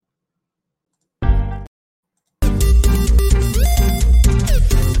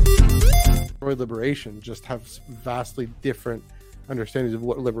liberation just have vastly different understandings of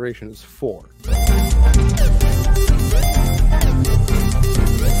what liberation is for.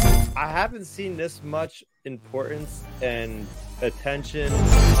 I haven't seen this much importance and attention.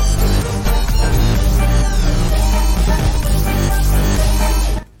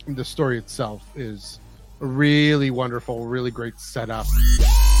 The story itself is a really wonderful, really great setup.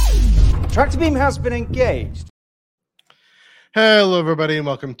 Tractor beam has been engaged. Hello, everybody, and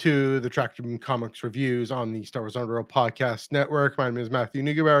welcome to the Tractor Beam Comics Reviews on the Star Wars Underworld Podcast Network. My name is Matthew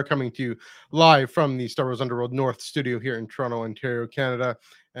Neugebauer, coming to you live from the Star Wars Underworld North studio here in Toronto, Ontario, Canada.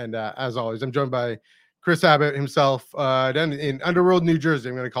 And as always, I'm joined by Chris Abbott himself down in Underworld, New Jersey.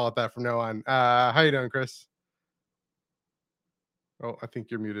 I'm going to call it that from now on. How you doing, Chris? Oh, I think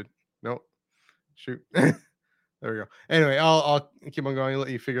you're muted. No, shoot. There we go. Anyway, I'll keep on going and let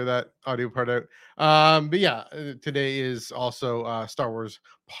you figure that audio part out. But yeah, today is also Star Wars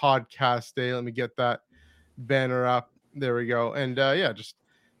Podcast Day. Let me get that banner up. There we go. And yeah, just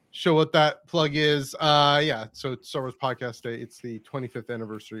show what that plug is. Yeah, so it's Star Wars Podcast Day. It's the 25th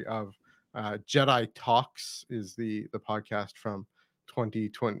anniversary of Jedi Talks is the podcast from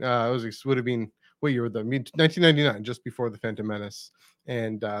 2020. Would have been what year would that? 1999, just before the Phantom Menace.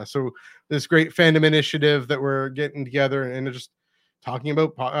 And so this great fandom initiative that we're getting together and just talking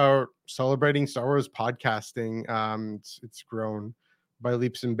about celebrating Star Wars podcasting. It's grown by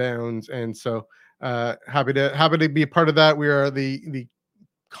leaps and bounds, and so happy to be a part of that. We are the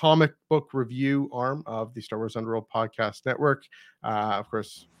comic book review arm of the Star Wars Underworld Podcast Network. Of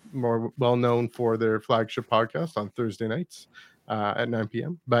course, more well known for their flagship podcast on Thursday nights at 9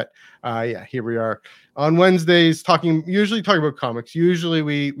 p.m. But yeah, here we are on Wednesdays usually talking about comics. Usually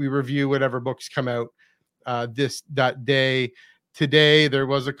we review whatever books come out that day. Today there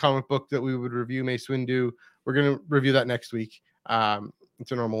was a comic book that we would review, Mace Windu. We're going to review that next week.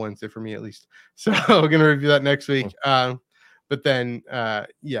 It's a normal Wednesday for me, at least. So we're going to review that next week. But then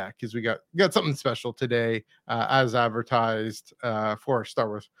yeah, because we got something special today as advertised for Star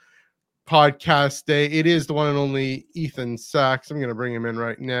Wars Podcast Day. It is the one and only Ethan Sachs. I'm going to bring him in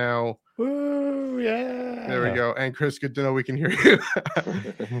right now. Woo, yeah. There we go. And Chris, good to know we can hear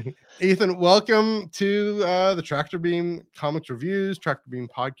you. Ethan, welcome to the Tractor Beam Comics Reviews, Tractor Beam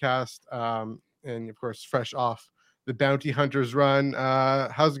Podcast, and of course, fresh off the Bounty Hunters run.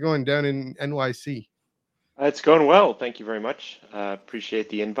 How's it going down in NYC? It's going well. Thank you very much. Appreciate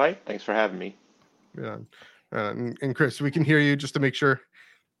the invite. Thanks for having me. Yeah. And Chris, we can hear you just to make sure.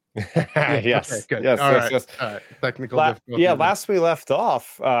 Yes. Okay, good. Yes. All yes, right. yes. All right. Technical difficulty. Yeah. Last we left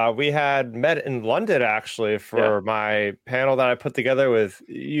off, we had met in London actually for my panel that I put together with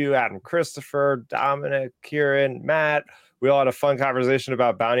you, Adam, Christopher, Dominic, Kieran, Matt. We all had a fun conversation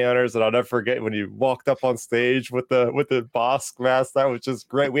about bounty hunters, and I'll never forget when you walked up on stage with the Bosk mask. That was just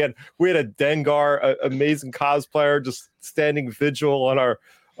great. We had a Dengar, amazing cosplayer, just standing vigil on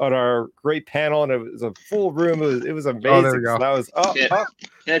our great panel, and it was a full room. It was amazing. Oh, there we go. So that was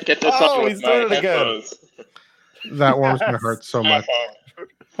can't get this on he's with doing my it again. headphones. That warms my heart so much.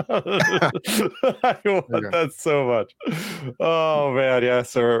 I want that so much. Oh man, yeah.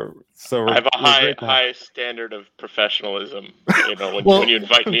 So I have a high standard of professionalism, when you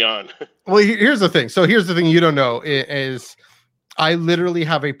invite me on. Well, here's the thing. So here's the thing you don't know is I literally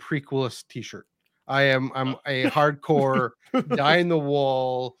have a prequelist t-shirt. I'm a hardcore die in the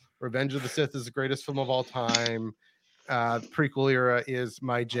wall. Revenge of the Sith is the greatest film of all time. The prequel era is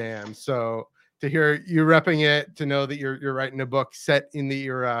my jam. So to hear you repping it, to know that you're writing a book set in the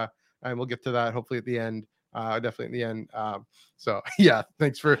era, and we'll get to that hopefully at the end. Definitely at the end. So yeah,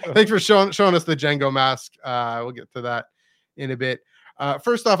 thanks for showing us the Django mask. We'll get to that in a bit.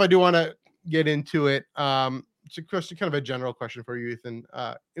 First off, I do want to get into it. It's a question, kind of a general question for you, Ethan.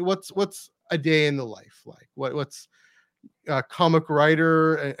 What's a day in the life like? What's a comic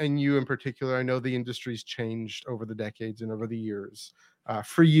writer and you in particular? I know the industry's changed over the decades and over the years.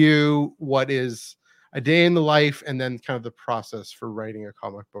 For you, what is a day in the life, and then kind of the process for writing a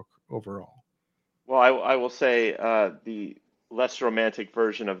comic book overall? Well, I will say the less romantic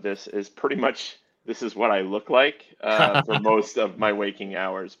version of this is pretty much this is what I look like for most of my waking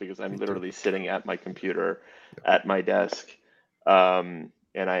hours, because I'm literally sitting at my computer at my desk. And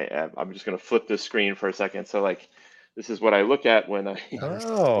I'm just going to flip this screen for a second. So like, this is what I look at when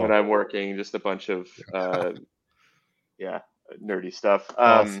when I'm working, just a bunch of, nerdy stuff.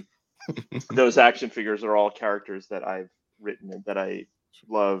 Those action figures are all characters that I've written and that I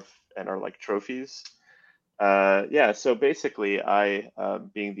love and are like trophies. So basically I,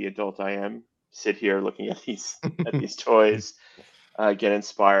 being the adult I am, sit here looking at these toys, get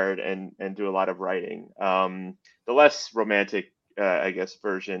inspired and do a lot of writing. The less romantic I guess,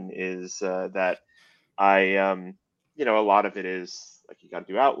 version is that I, a lot of it is like you got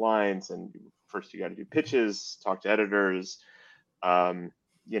to do outlines, and first you got to do pitches, talk to editors, um,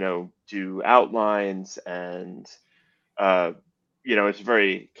 do outlines, and uh, it's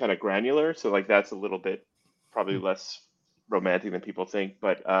very kind of granular. So like that's a little bit probably less romantic than people think,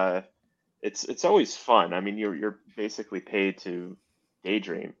 but it's always fun. I mean, you're basically paid to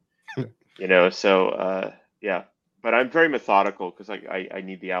daydream, So yeah, but I'm very methodical because I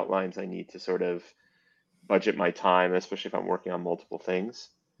need the outlines. I need to sort of budget my time, especially if I'm working on multiple things.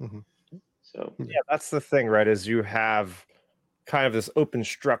 Mm-hmm. So yeah, that's the thing, right? Is you have kind of this open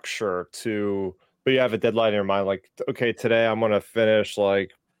structure but you have a deadline in your mind. Like, okay, today I'm going to finish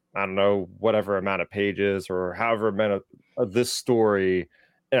like, I don't know, whatever amount of pages or however amount of this story.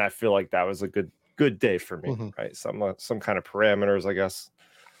 And I feel like that was a good day for me, right? Some kind of parameters, I guess.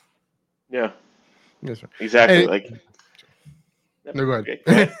 Yeah. Yes, sir. Exactly. No, go ahead. Okay,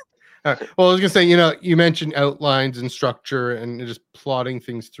 go ahead. Well, I was gonna say, you mentioned outlines and structure and just plotting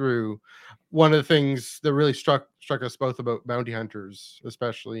things through. One of the things that really struck us both about Bounty Hunters,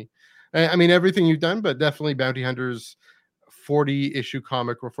 especially, I mean, everything you've done, but definitely Bounty Hunters 40 issue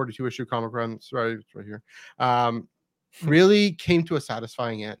comic or 42 issue comic runs, right here, really came to a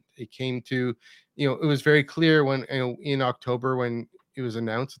satisfying end. It came to, it was very clear when, in October when it was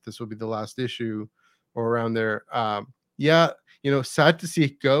announced that this would be the last issue or around there. Sad to see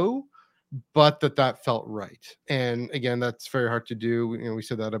it go, but that felt right. And again, that's very hard to do. We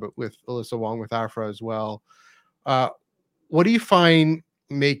said that about with Alyssa Wong with Aphra as well. What do you find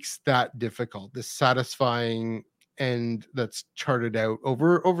makes that difficult? This satisfying end that's charted out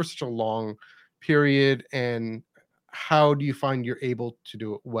over such a long period, and how do you find you're able to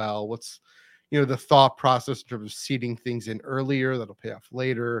do it well? What's the thought process in terms of seeding things in earlier that'll pay off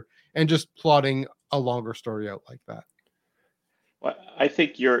later, and just plotting a longer story out like that? Well, I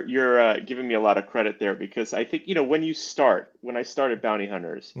think you're giving me a lot of credit there because I think when I started Bounty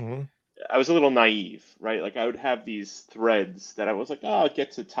Hunters, I was a little naive, right? Like I would have these threads that I was like, oh, I'll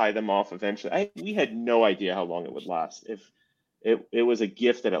get to tie them off eventually. We had no idea how long it would last. If it was a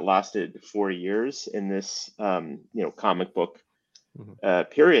gift that it lasted 4 years in this comic book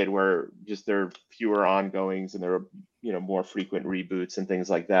period where just there are fewer ongoings and there are more frequent reboots and things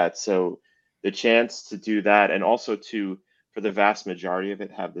like that. So the chance to do that, and also to, for the vast majority of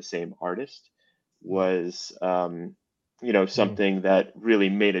it, have the same artist was something that really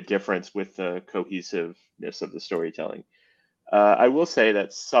made a difference with the cohesiveness of the storytelling. I will say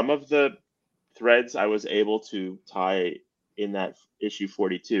that some of the threads I was able to tie in that issue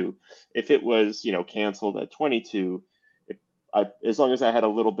 42, if it was canceled at 22, as long as I had a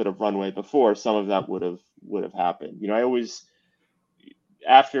little bit of runway before, some of that would have happened. I always,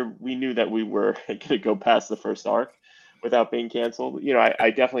 after we knew that we were going to go past the first arc without being canceled, I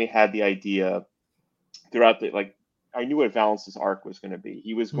definitely had the idea throughout I knew what Valance's arc was going to be.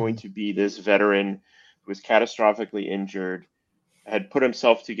 He was going to be this veteran who was catastrophically injured, had put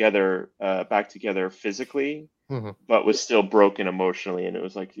himself back together physically, but was still broken emotionally. And it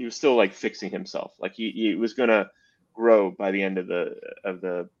was like he was still like fixing himself. Like he was going to grow by the end of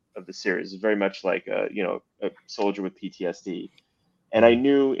the series. It's very much like a soldier with PTSD. And I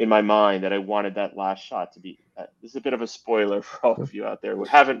knew in my mind that I wanted that last shot to be. This is a bit of a spoiler for all of you out there who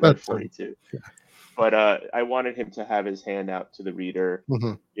haven't read 42. But I wanted him to have his hand out to the reader,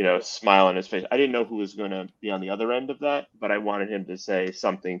 smile on his face. I didn't know who was going to be on the other end of that, but I wanted him to say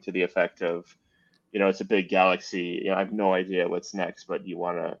something to the effect of, it's a big galaxy. I have no idea what's next, but you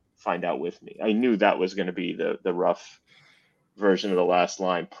want to find out with me. I knew that was going to be the rough version of the last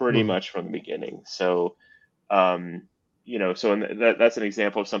line pretty much from the beginning. So, that's an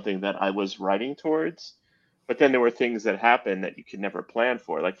example of something that I was writing towards. But then there were things that happened that you could never plan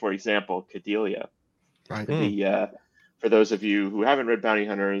for. Like, for example, Cordelia. Right. For those of you who haven't read Bounty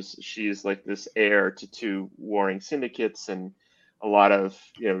Hunters, she's like this heir to 2 warring syndicates, and a lot of,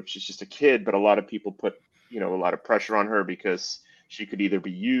 she's just a kid, but a lot of people put, a lot of pressure on her because she could either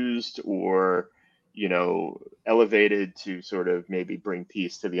be used or, elevated to sort of maybe bring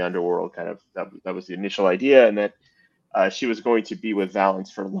peace to the underworld. Kind of that was the initial idea, and that she was going to be with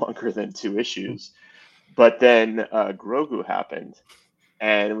Valance for longer than 2 issues. But then Grogu happened.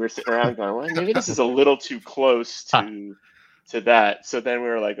 And we were sitting around going, well, maybe this is a little too close to that. So then we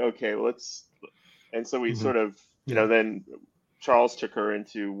were like, okay, and so we sort of, then Charles took her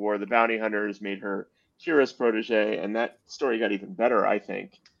into War of the Bounty Hunters, made her Kira's protege, and that story got even better, I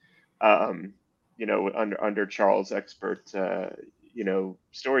think. Under Charles' expert,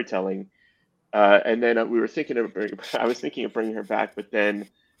 storytelling. And then I was thinking of bringing her back, but then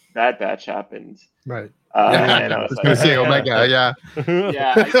Bad Batch happened. Right. And I I was was like, going to say Omega.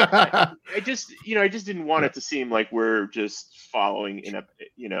 Yeah. I just didn't want it to seem like we're just following in a,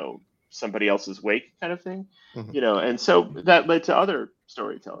 somebody else's wake kind of thing, Mhm. and so that led to other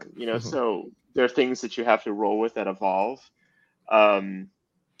storytelling, Mhm. so there are things that you have to roll with that evolve.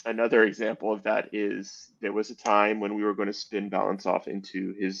 Another example of that is there was a time when we were going to spin Balance off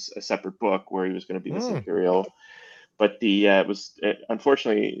into a separate book where he was going to be this Imperial, but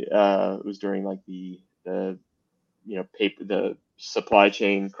unfortunately it was during like the the supply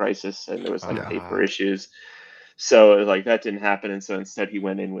chain crisis, and there was like paper issues, so it was like that didn't happen, and so instead he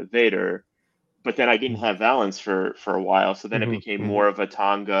went in with Vader. But then I didn't have Valance for a while, so then it became more of a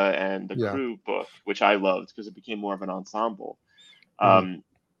Tonga and the Yeah. crew book, which I loved because it became more of an ensemble. Mhm.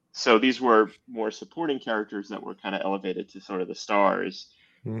 So these were more supporting characters that were kind of elevated to sort of the stars,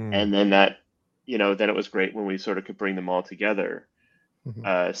 and then then it was great when we sort of could bring them all together.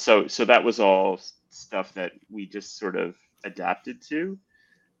 Mhm. So that was all stuff that we just sort of adapted to.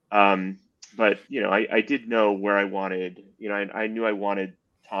 But I did know where I wanted. I knew I wanted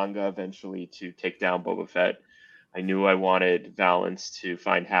Tonga eventually to take down Boba Fett. I knew I wanted Valance to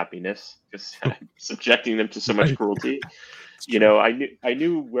find happiness because I'm subjecting them to so much Right. cruelty. I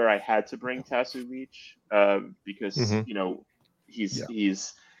knew where I had to bring Tasu Leech because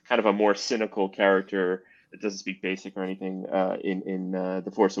he's kind of a more cynical character that doesn't speak basic or anything in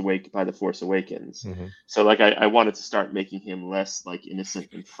the Force Awakens. So like I wanted to start making him less like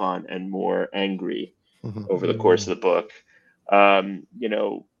innocent and fun and more angry over the course of the book.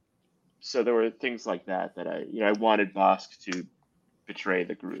 So there were things like that I wanted Vosk to betray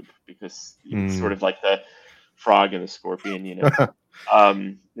the group because it's sort of like the frog and the scorpion, it's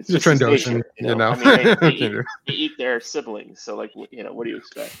The just his Trandoshan, nature, I mean, they Trandoshan. eat their siblings, so like, what do you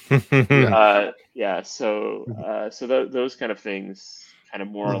expect? So those kind of things, kind of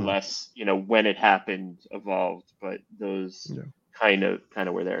more or Mhm. less, when it happened, evolved, but those Yeah. kind of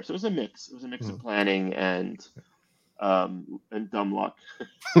were there. So it was a mix. It was a mix of planning and dumb luck.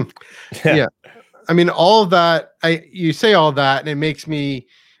 Yeah. I mean, all of that. You say all that, and it makes me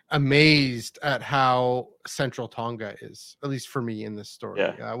amazed at how central Tonga is, at least for me in this story.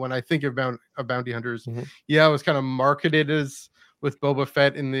 Yeah. When I think about Bounty Hunters, it was kind of marketed as with Boba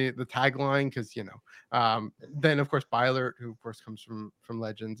Fett in the tagline because then of course Bylert, who of course comes from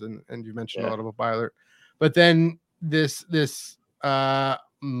Legends, and you mentioned a lot about Bylert, but then this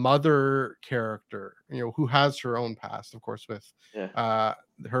mother character, who has her own past, of course, with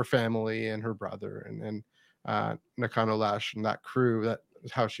her family and her brother and Nakano Lash and that crew. That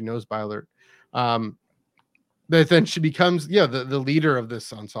is how she knows Bylert. But then she becomes the leader of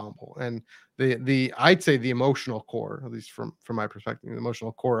this ensemble, and the I'd say the emotional core, at least from my perspective, the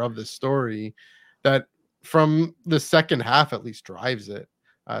emotional core of this story that from the second half at least drives it,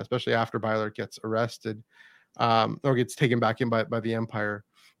 especially after Bylert gets arrested or gets taken back in by the Empire.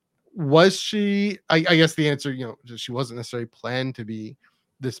 Was she? I guess the answer, she wasn't necessarily planned to be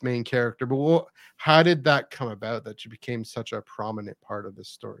this main character, but how did that come about that she became such a prominent part of this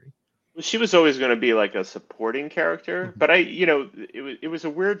story? She was always going to be like a supporting character, but it was a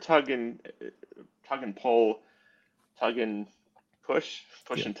weird tug and pull, tug and push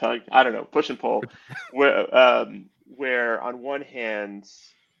and tug. I don't know, push and pull, where on one hand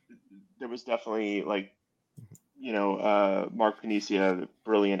there was definitely like Mark Paniccia, the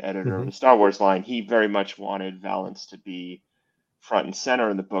brilliant editor of the Star Wars line, he very much wanted Valance to be front and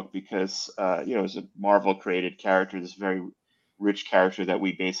center in the book because it was a Marvel created character, this very rich character that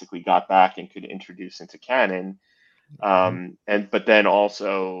we basically got back and could introduce into canon. But then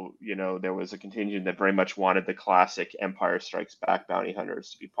also, there was a contingent that very much wanted the classic Empire Strikes Back bounty hunters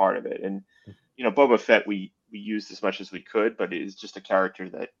to be part of it. And Boba Fett we used as much as we could, but it is just a character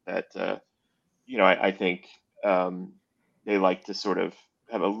that I think they like to sort of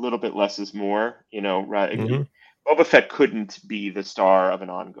have a little bit less is more. Right? Boba Fett couldn't be the star of an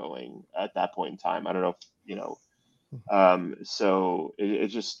ongoing at that point in time. I don't know if so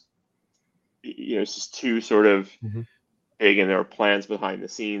it's just it's just too sort of big, and there were plans behind the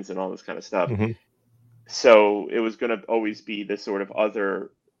scenes and all this kind of stuff. So it was going to always be this sort of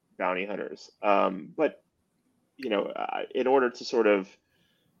other bounty hunters. But in order to sort of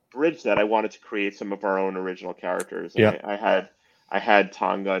bridge that, I wanted to create some of our own original characters. And I had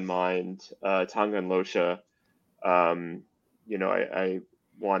Tonga in mind, Tonga and Losha. I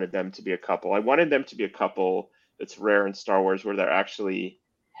wanted them to be a couple. I wanted them to be a couple that's rare in Star Wars, where they're actually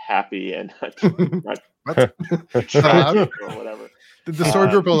happy and not tragic or whatever. Did the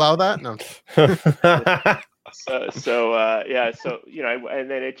sword group allow that? No. So and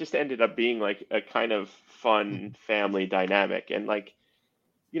then it just ended up being like a kind of fun family dynamic, and like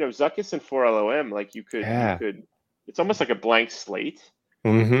Zuckuss and 4LOM, like you could, it's almost like a blank slate.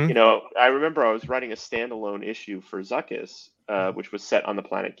 Mm-hmm. I remember I was writing a standalone issue for Zuckuss, which was set on the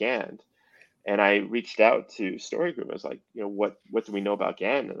planet Gand. And I reached out to Story Group. I was like, what do we know about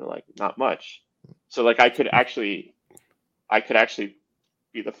Gand? And they're like, not much. So like I could actually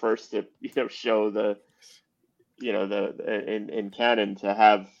be the first to, show the, in canon to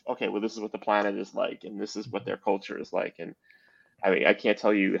have, okay, well, this is what the planet is like, and this is what their culture is like. And I mean, I can't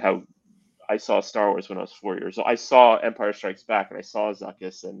tell you how I saw Star Wars when I was 4 years old. I saw Empire Strikes Back, and I saw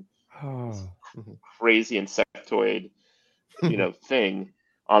Zuckuss and this crazy insectoid, thing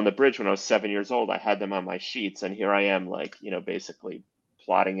on the bridge when I was 7 years old. I had them on my sheets, and here I am, like, basically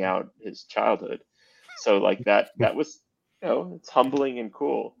plotting out his childhood. So like that was, it's humbling and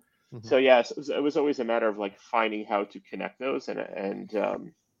cool. So yes, it was always a matter of like finding how to connect those and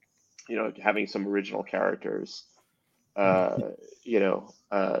having some original characters. Definitely.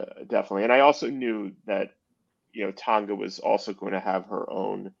 And I also knew that, Tonga was also going to have her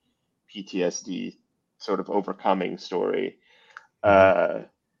own PTSD sort of overcoming story. The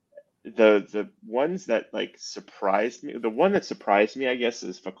ones that like surprised me, the one that surprised me, I guess,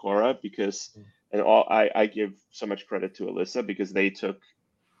 is Fakora, because, I give so much credit to Alyssa because they took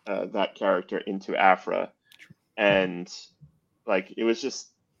that character into Afra, and like she was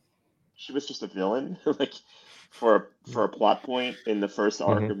just a villain, like for a plot point in the first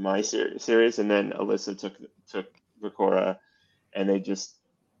arc of my series, and then Alyssa took Fakora, and they just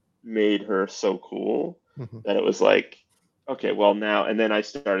made her so cool that it was like, okay, well now, and then I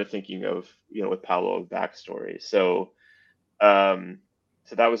started thinking of, with Paolo backstory. So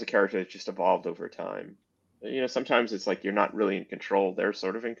that was a character that just evolved over time. Sometimes it's like you're not really in control; they're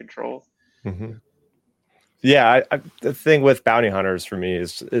sort of in control. Yeah, the thing with bounty hunters for me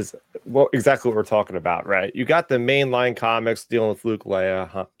is exactly what we're talking about, right? You got the mainline comics dealing with Luke,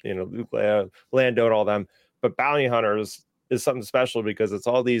 Leia, Lando, and all them, but bounty hunters is something special because it's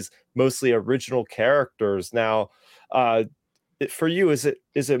all these mostly original characters. Now, for you, is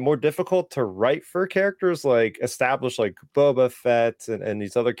it more difficult to write for characters like established like Boba Fett and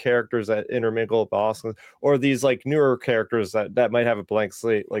these other characters that intermingle with Boston, or these like newer characters that might have a blank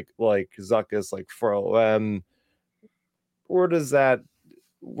slate like Zuckuss, like 4LOM? Where's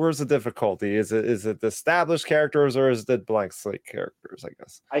the difficulty? Is it the established characters or is it the blank slate characters, I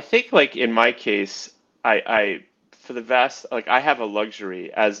guess? I think like in my case, I for the vast, like I have a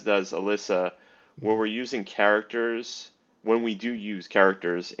luxury, as does Alyssa, where we're using characters. When we do use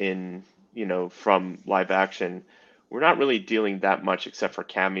characters in, from live action, we're not really dealing that much except for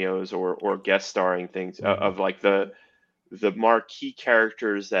cameos or guest starring things of like the marquee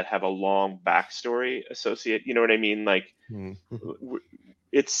characters that have a long backstory associated. You know what I mean? Like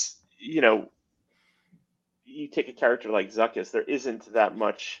it's, you take a character like Zuckuss, there isn't that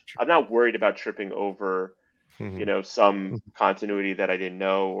much. I'm not worried about tripping over, some continuity that I didn't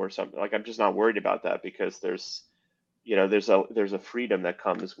know or something. Like I'm just not worried about that because there's a freedom that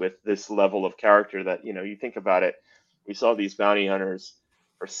comes with this level of character that, you think about it. We saw these bounty hunters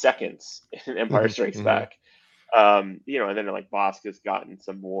for seconds in Empire Strikes Back. And then like Bosk has gotten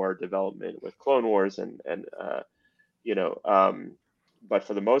some more development with Clone Wars but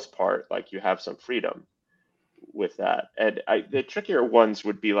for the most part, like you have some freedom with that. And the trickier ones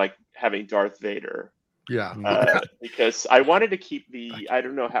would be like having Darth Vader. Because I wanted to keep I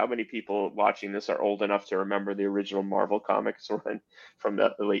don't know how many people watching this are old enough to remember the original Marvel Comics run from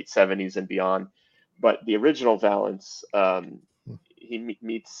the late 70s and beyond. But the original Valance, he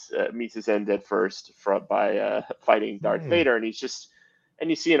meets his end at first by fighting Darth Vader, and and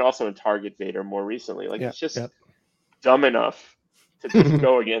you see it also in Target Vader more recently. Like he's just dumb enough to just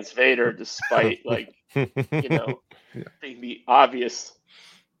go against Vader despite like being the obvious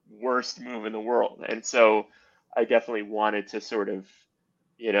worst move in the world. And so I definitely wanted to sort of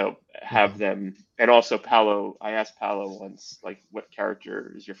have them. And also Paolo, I asked Paolo once, like, what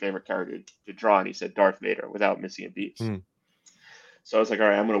character is your favorite character to draw, and he said Darth Vader without missing a beat. So I was like, all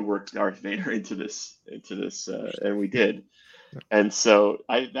right, I'm going to work Darth Vader into this and we did. And so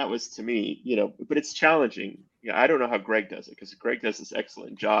that was, to me, but it's challenging. I don't know how Greg does it, because Greg does this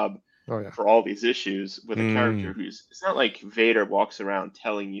excellent job for all these issues with a character it's not like Vader walks around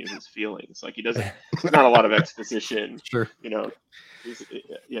telling you his feelings. Like there's not a lot of exposition. Sure.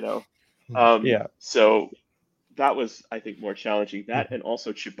 So that was, I think, more challenging. That and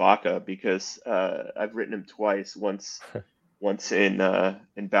also Chewbacca, because I've written him twice, once in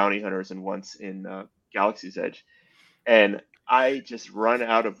Bounty Hunters and once in Galaxy's Edge. And I just run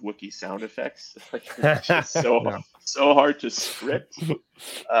out of Wookiee sound effects. Like it's just so hard to script. And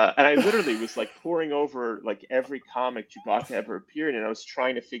I literally was like poring over like every comic Chewbacca ever appeared in, and I was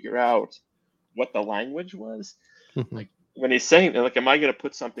trying to figure out what the language was. Like when he's saying, like, am I going to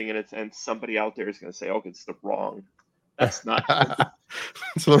put something in it and somebody out there is going to say, oh, it's the wrong. That's not.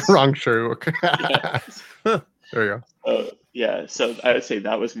 It's the wrong show. There you go. Yeah, so I would say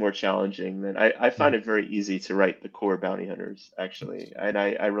that was more challenging. Than I find it very easy to write the core bounty hunters, actually, and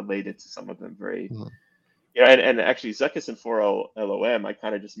I related to some of them very. And actually Zuckuss and 4LOM, I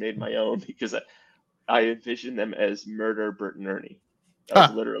kind of just made my own because I envisioned them as murder Bert and Ernie. That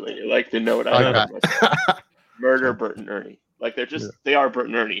was literally like the note I had of myself. Murder Bert and Ernie. Like they're just they are Bert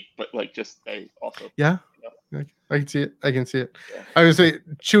and Ernie, but like just they also. Yeah. I can see it. Yeah. I would say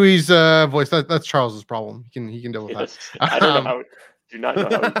Chewie's voice. That's Charles's problem. He can deal with that. I don't know how. Do not know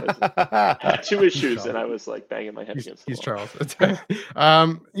how he does it. I had two issues, and I was like banging my head against the wall.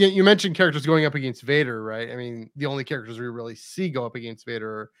 Charles. You mentioned characters going up against Vader, right? I mean, the only characters we really see go up against Vader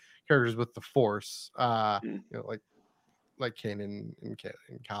are characters with the Force. Like Kanan and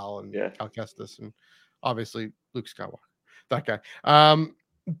Cal and Cal Kestis, and obviously Luke Skywalker. That guy.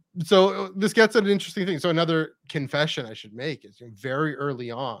 So this gets at an interesting thing. So another confession I should make is very early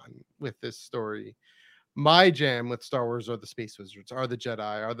on with this story, my jam with Star Wars are the space wizards, are the Jedi,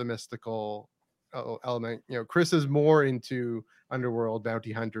 are the mystical element. Chris is more into underworld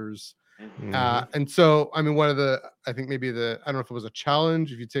bounty hunters. And so, I mean, I think maybe I don't know if it was a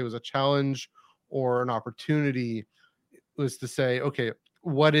challenge, if you'd say it was a challenge or an opportunity, was to say, okay,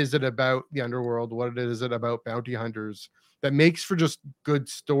 what is it about the underworld? What is it about bounty hunters that makes for just good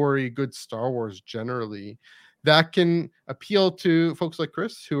story, good Star Wars generally, that can appeal to folks like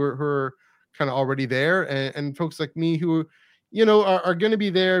Chris who are kind of already there, and folks like me who, are going to be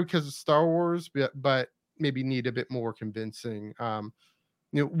there because of Star Wars, but maybe need a bit more convincing. And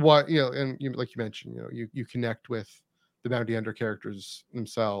like you mentioned, you connect with the bounty hunter characters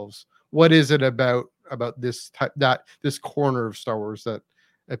themselves. What is it about this this corner of Star Wars that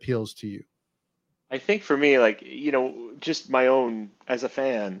appeals to you? I think for me, like, just my own, as a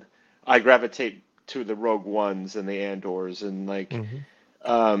fan, I gravitate to the Rogue Ones and the Andors and like,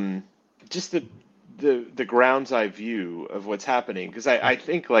 just the ground's eye view of what's happening. Because I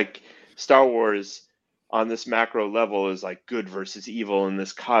think like Star Wars on this macro level is like good versus evil in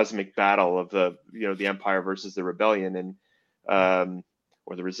this cosmic battle of the Empire versus the Rebellion and,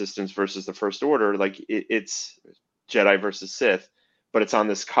 or the Resistance versus the First Order. Like it's Jedi versus Sith. But it's on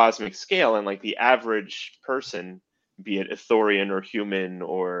this cosmic scale, and like the average person, be it Ithorian or human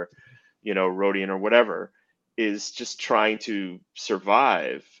or, Rhodian or whatever, is just trying to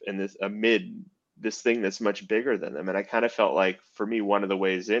survive in this amid this thing that's much bigger than them. And I kind of felt like, for me, one of the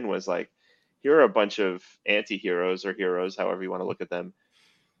ways in was like, here are a bunch of anti-heroes or heroes, however you want to look at them.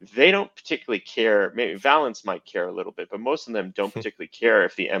 They don't particularly care. Maybe Valance might care a little bit, but most of them don't particularly care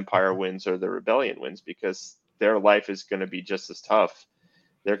if the Empire wins or the Rebellion wins, because their life is going to be just as tough.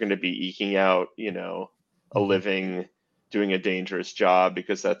 They're going to be eking out, a living, doing a dangerous job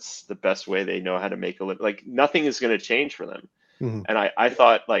because that's the best way they know how to make a living. Like nothing is going to change for them. And I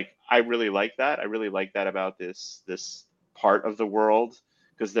thought, like, I really like that. I really like that about this part of the world,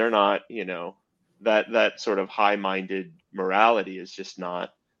 because they're not, that sort of high-minded morality is just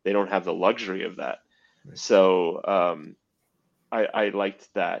not, they don't have the luxury of that. Right. So I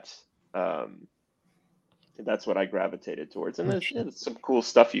liked that. That's what I gravitated towards. And there's some cool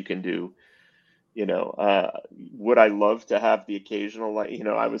stuff you can do. Would I love to have the occasional,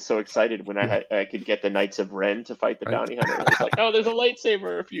 I was so excited when I could get the Knights of Ren to fight the bounty hunter. I was like, oh, there's a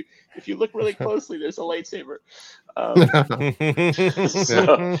lightsaber. If you look really closely, there's a lightsaber.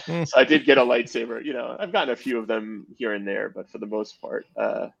 So I did get a lightsaber. I've gotten a few of them here and there, but for the most part,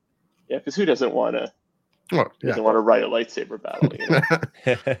 because who doesn't want to write a lightsaber battle?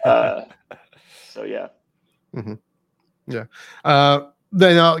 So yeah. Yeah.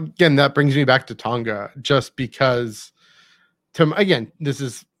 Then again, that brings me back to Tonga, just because, this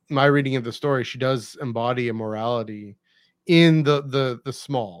is my reading of the story. She does embody a morality in the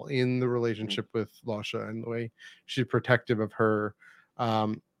small, in the relationship with Lasha, and the way she's protective of her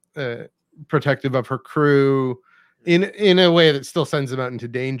crew, in a way that still sends them out into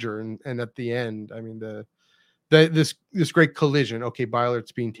danger. And at the end, I mean, this great collision. Okay,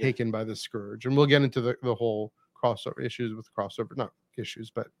 Bylert's being taken by the Scourge, and we'll get into the whole crossover issues with crossover, not issues,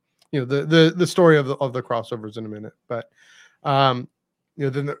 but the story of the crossovers in a minute. But then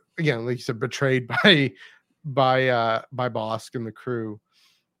again, like you said, betrayed by Bossk and the crew.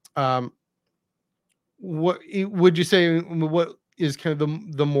 What would you say? What is kind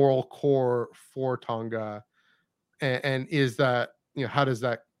of the moral core for Tonga, and is that, how does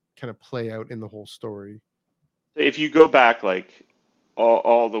that kind of play out in the whole story? If you go back like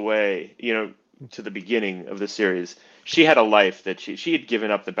all the way, to the beginning of the series, she had a life that she had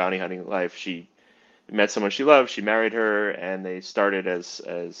given up the bounty hunting life. She met someone she loved, she married her, and they started as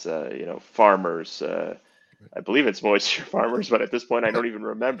farmers. I believe it's moisture farmers, but at this point I don't even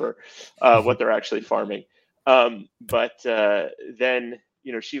remember what they're actually farming. But then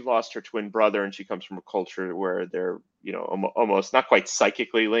she lost her twin brother, and she comes from a culture where they're almost not quite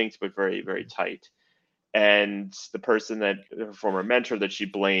psychically linked, but very, very tight. And the person that her former mentor that she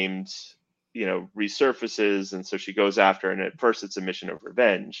blamed, resurfaces, and so she goes after. And at first, it's a mission of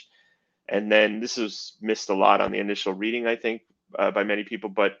revenge, and then this was missed a lot on the initial reading, I think, by many people.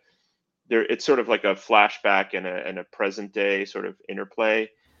 But it's sort of like a flashback and a present day sort of interplay.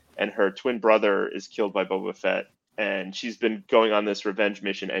 And her twin brother is killed by Boba Fett, and she's been going on this revenge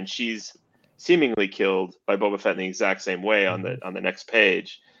mission, and she's seemingly killed by Boba Fett in the exact same way on the next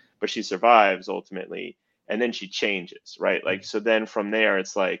page, but she survives ultimately, and then she changes, right? Like, so then from there,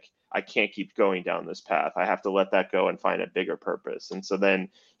 it's like, I can't keep going down this path. I have to let that go and find a bigger purpose. And so then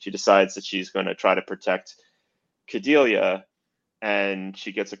she decides that she's going to try to protect Cordelia, and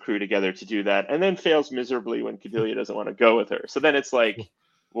she gets a crew together to do that, and then fails miserably when Cordelia doesn't want to go with her. So then it's like,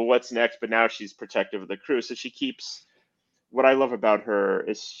 well, what's next? But now she's protective of the crew. So she keeps, what I love about her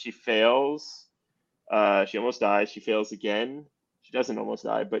is she fails. She almost dies. She fails again. She doesn't almost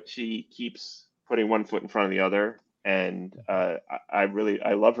die, but she keeps putting one foot in front of the other. And I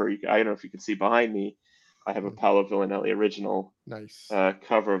love her. I don't know if you can see behind me, I have a Paolo Villanelli original Nice.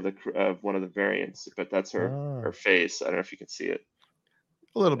 cover of one of the variants, but that's her face. I don't know if you can see it.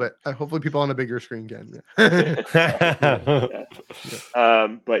 A little bit. Hopefully people on a bigger screen can.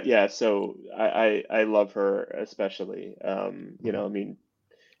 But yeah, so I love her especially. I mean,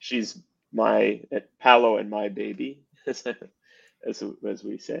 she's my Paolo and my baby, as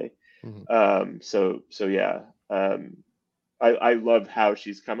we say. So yeah. I love how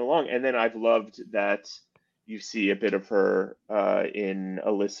she's come along, and then I've loved that you see a bit of her in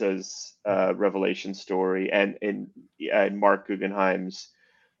Alyssa's Revelation story, and in Mark Guggenheim's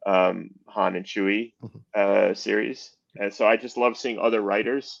Han and Chewie series. And so I just love seeing other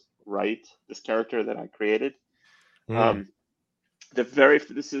writers write this character that I created.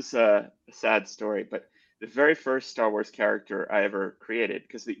 This is a sad story, but the very first Star Wars character I ever created,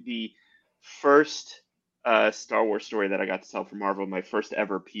 because the first Star Wars story that I got to tell for Marvel, my first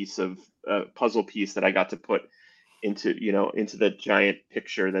ever piece of puzzle piece that I got to put into the giant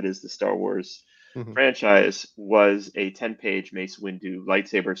picture that is the Star Wars franchise, was a 10-page Mace Windu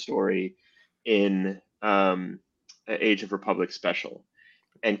lightsaber story in Age of Republic special.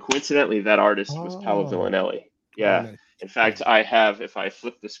 And coincidentally, that artist was Paolo Villanelli. Yeah. Nice. In fact, I have, if I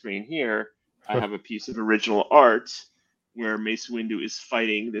flip the screen here, I have a piece of original art where Mace Windu is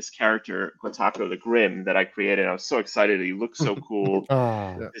fighting this character, Quataco the Grim, that I created. I was so excited. He looked so cool.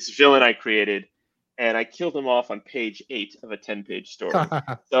 This villain I created, and I killed him off on page 8 of a 10-page story.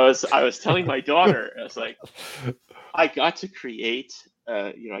 So I was telling my daughter, I was like, I got to create,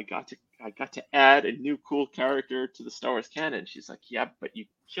 I got to add a new cool character to the Star Wars canon. She's like, yeah, but you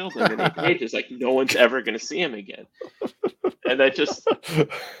killed him in 8 pages. Like, no one's ever going to see him again. And I just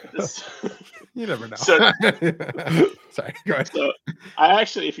you never know. So, sorry, go ahead. So I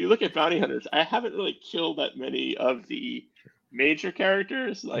actually, if you look at Bounty Hunters, I haven't really killed that many of the major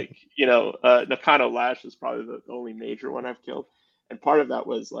characters. Like, Nakano Lash is probably the only major one I've killed. And part of that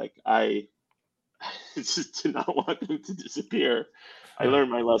was like, I just did not want them to disappear. I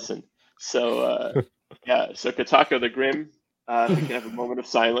learned my lesson. So so Quataco the Grim, we can have a moment of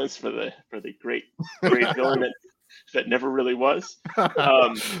silence for the great villain that never really was.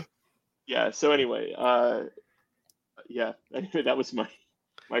 So anyway, that was my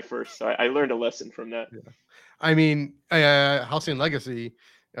first. So I learned a lesson from that. Yeah. I mean, Halcyon Legacy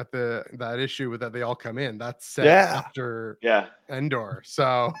at that issue that they all come in. That's set after Endor.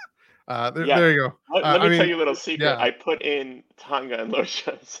 So there you go. Let me tell you a little secret. Yeah. I put in Tonga and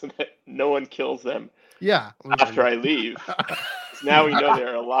Losha so that no one kills them. Yeah. After I leave. Now we know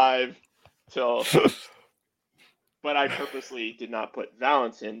they're alive till. But I purposely did not put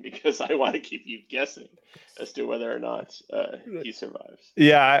Valance in because I want to keep you guessing as to whether or not he survives.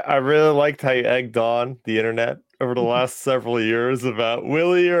 Yeah, I really liked how you egged on the internet over the last several years about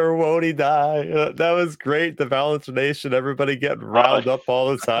will he or won't he die? That was great. The Valance Nation, everybody getting riled up all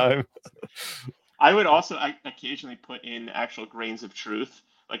the time. I would also occasionally put in actual grains of truth,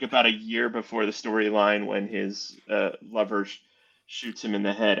 like about a year before the storyline when his lover shoots him in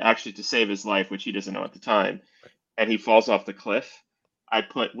the head, actually to save his life, which he doesn't know at the time. And he falls off the cliff. I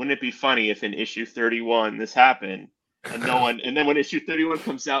put, wouldn't it be funny if in issue 31 this happened? And no one, and then when issue 31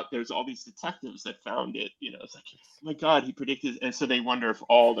 comes out, there's all these detectives that found it. It's like, oh my God, he predicted. And so they wonder if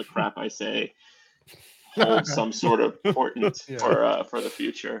all the crap I say holds some sort of importance for the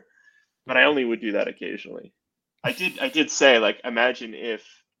future. But I only would do that occasionally. I did say, like, imagine if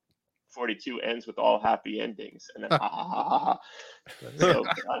 42 ends with all happy endings, and then ha ha ha ha ha. So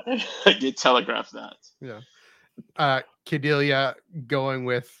I did telegraph that. Yeah. Cordelia going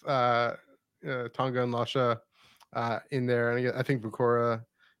with Tonga and Lasha in there, and I think Bukora,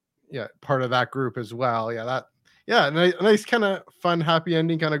 part of that group as well. A nice kind of fun happy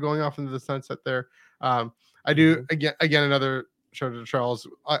ending, kind of going off into the sunset there. I do again another shout out to Charles.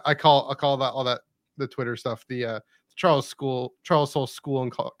 I call that all that the Twitter stuff, the Charles Soule School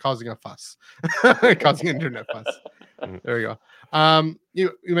and causing a fuss, causing internet fuss. There we go.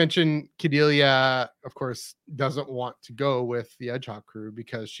 You mentioned Cordelia, of course, doesn't want to go with the Edgehawk crew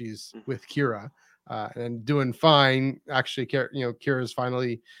because she's with Kira and doing fine. Actually, Kira's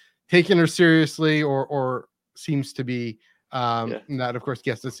finally taking her seriously, or seems to be. And that, of course,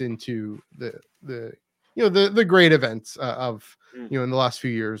 gets us into the great events of in the last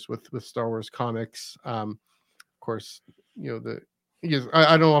few years with Star Wars comics. Of course, I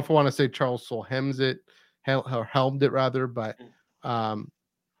don't know if I want to say Charles Soule helmed it rather, but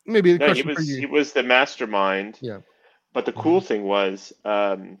maybe the question for you. He was the mastermind. Yeah. But the cool thing was,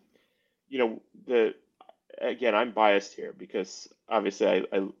 again, I'm biased here because obviously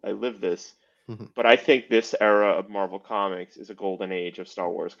I live this, but I think this era of Marvel Comics is a golden age of Star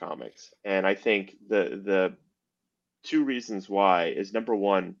Wars comics. And I think the two reasons why is, number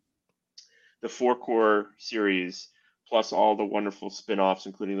one, the 4 core series plus all the wonderful spin-offs,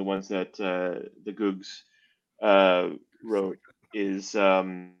 including the ones that the Googs wrote, is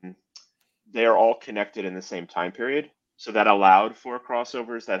they are all connected in the same time period. So that allowed for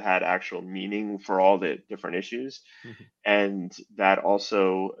crossovers that had actual meaning for all the different issues. And that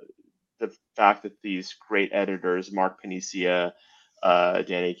also, the fact that these great editors, Mark Paniccia,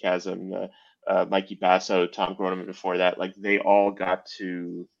 Danny Chasm, Mikey Basso, Tom Groneman before that, like they all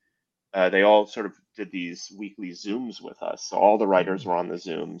sort of did these weekly Zooms with us. So all the writers were on the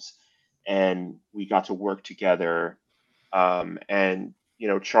Zooms and we got to work together. And,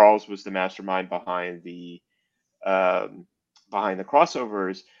 Charles was the mastermind behind the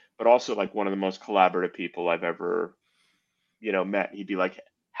crossovers, but also like one of the most collaborative people I've ever, met. He'd be like,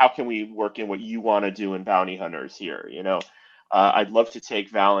 how can we work in what you want to do in Bounty Hunters here? I'd love to take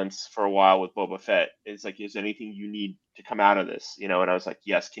Valance for a while with Boba Fett. It's like, is there anything you need to come out of this? And I was like,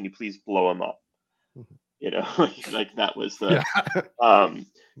 yes, can you please blow him up? Like that was the,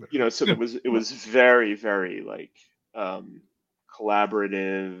 so it was very, very like,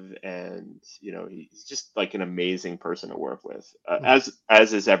 collaborative, and he's just like an amazing person to work with, as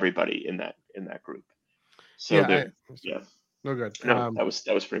is everybody in that group. So no good. No, that was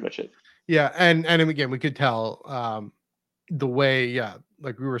pretty much it. Yeah, and again, we could tell the way,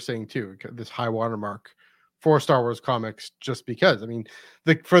 like we were saying too, this high watermark for Star Wars comics, just because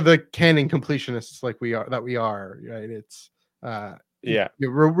for the canon completionists like we are, right? It's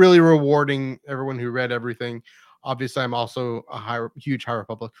we're really rewarding everyone who read everything. Obviously, I'm also a huge High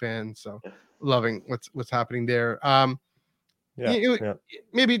Republic fan, so loving what's happening there.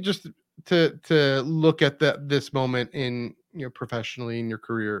 Maybe just to look at this moment in professionally in your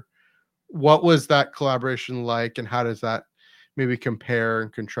career, what was that collaboration like, and how does that maybe compare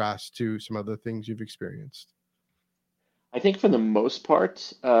and contrast to some other things you've experienced? I think for the most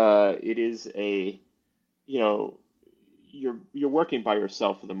part, it is you're working by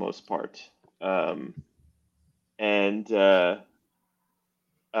yourself for the most part. Am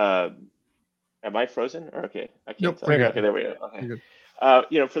I frozen? Or okay, I can't tell. Okay, there we go. Okay.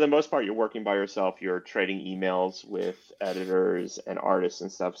 For the most part, you're working by yourself. You're trading emails with editors and artists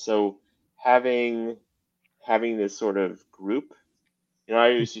and stuff. So having this sort of group,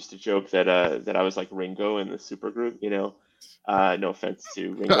 I always used to joke that I was like Ringo in the super group. No offense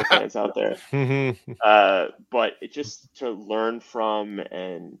to Ringo fans out there, but it just to learn from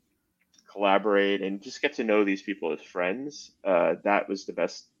and collaborate and just get to know these people as friends. That was the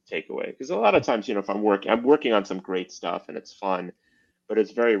best takeaway, because a lot of times, if I'm working on some great stuff and it's fun, but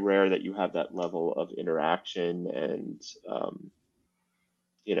it's very rare that you have that level of interaction and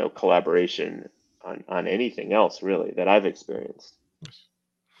collaboration on anything else really that I've experienced.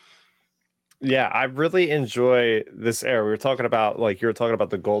 Yeah, I really enjoy this era. We were talking about, like you were talking about,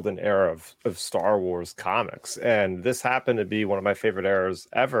 the golden era of Star Wars comics. And this happened to be one of my favorite eras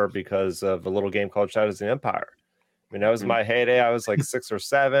ever because of a little game called Shadows of the Empire. That was my heyday. I was like 6 or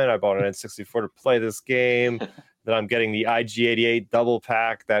 7. I bought an N64 to play this game. Then I'm getting the IG-88 double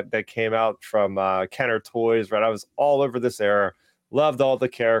pack that came out from Kenner Toys, right? I was all over this era, loved all the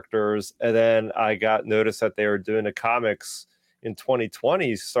characters, and then I got noticed that they were doing the comics in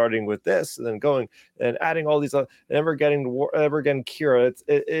 2020, starting with this, and then going and adding all these, ever getting Kira.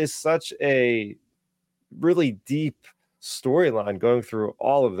 It is such a really deep storyline going through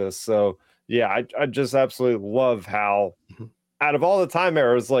all of this. So yeah, I just absolutely love how out of all the time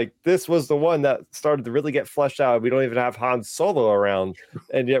eras, like this was the one that started to really get fleshed out. We don't even have Han Solo around,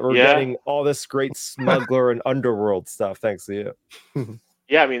 and yet we're getting all this great smuggler and underworld stuff thanks to you.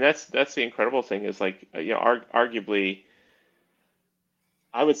 Yeah, I mean that's the incredible thing is like arguably,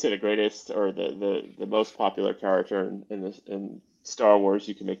 I would say the greatest or the most popular character in Star Wars.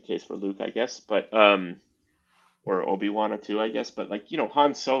 You can make a case for Luke, I guess, but or Obi-Wan too, I guess. But like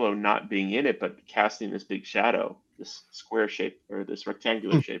Han Solo not being in it, but casting this big shadow, this square shape or this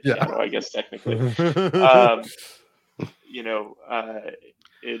rectangular shaped shadow, I guess technically.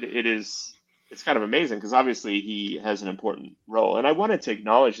 It's kind of amazing because obviously he has an important role, and I wanted to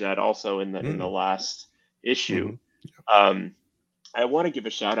acknowledge that also in the last issue. I want to give a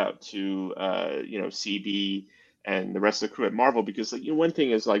shout out to CB and the rest of the crew at Marvel because one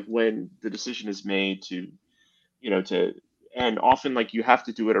thing is like when the decision is made to and often like you have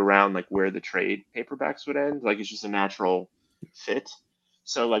to do it around like where the trade paperbacks would end, like it's just a natural fit.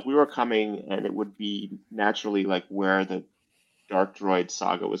 So like we were coming and it would be naturally like where the Dark Droid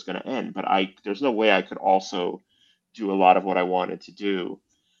saga was going to end, but there's no way I could also do a lot of what I wanted to do.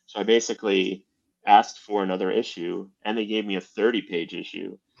 So I basically asked for another issue and they gave me a 30-page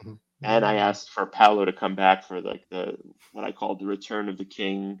issue. And I asked for Paolo to come back for like what I called the Return of the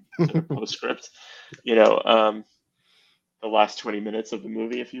King sort of postscript, the last 20 minutes of the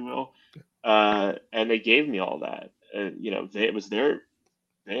movie, if you will. And they gave me all that.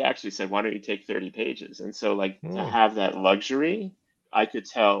 They actually said, why don't you take 30 pages? And so like to have that luxury, I could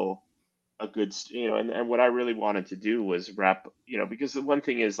tell a good, and what I really wanted to do was wrap, because the one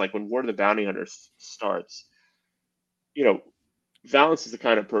thing is like when War of the Bounty Hunter starts, Valance is the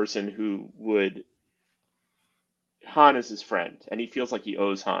kind of person who Han is his friend, and he feels like he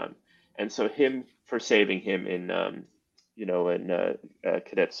owes Han, and so him for saving him in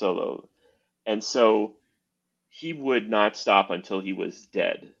Cadet Solo, and so he would not stop until he was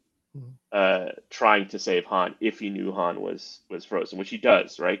dead, trying to save Han if he knew Han was frozen, which he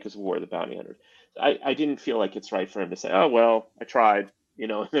does, right? Because of War of the Bounty Hunters. I didn't feel like it's right for him to say, "Oh well, I tried,"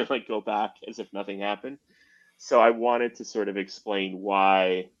 and then like go back as if nothing happened. So I wanted to sort of explain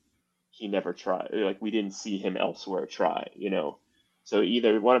why he never tried. Like we didn't see him elsewhere try, So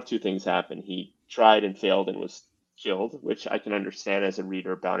either one of two things happened. He tried and failed and was killed, which I can understand as a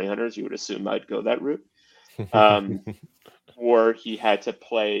reader of Bounty Hunters. You would assume I'd go that route. Or he had to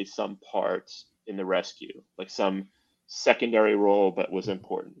play some part in the rescue, like some secondary role, but was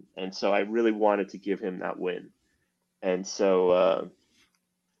important. And so I really wanted to give him that win. And so,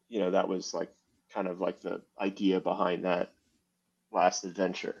 that was like kind of like the idea behind that last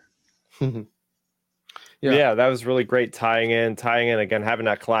adventure. Yeah, that was really great tying in again, having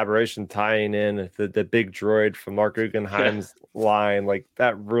that collaboration, tying in the big droid from Mark Guggenheim's line, like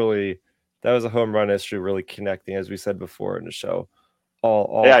that was a home run issue, really connecting, as we said before in the show.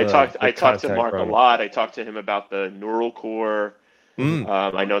 I talked to Mark a lot. I talked to him about the neural core.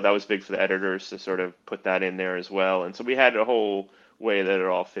 I know that was big for the editors to sort of put that in there as well, and so we had a whole way that it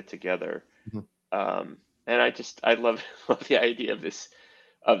all fit together. And I love the idea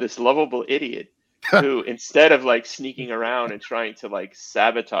of this lovable idiot who instead of like sneaking around and trying to like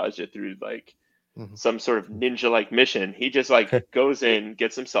sabotage it through like some sort of ninja like mission, he just like goes in,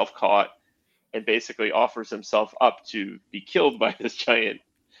 gets himself caught, and basically offers himself up to be killed by this giant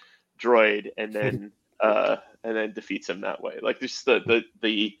droid, and then defeats him that way. Like this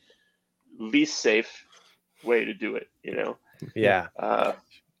the least safe way to do it, Yeah.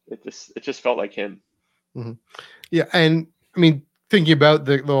 It just felt like him. Yeah, and I mean, thinking about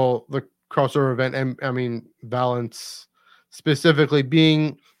the crossover event, and I mean, Valance specifically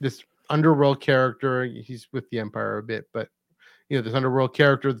being this underworld character, he's with the Empire a bit, but this underworld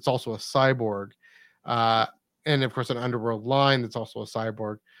character that's also a cyborg, and of course an underworld line that's also a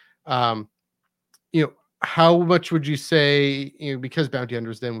cyborg. How much would you say, because Bounty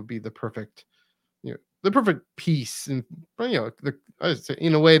Hunters then would be the perfect piece, and I say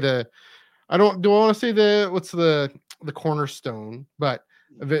in a way I want to say what's the cornerstone, but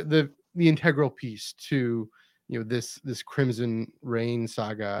the integral piece to this Crimson Reign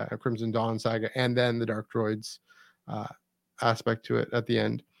saga, Crimson Dawn saga, and then the Dark Droids aspect to it at the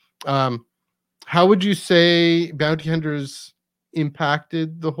end. How would you say Bounty Hunters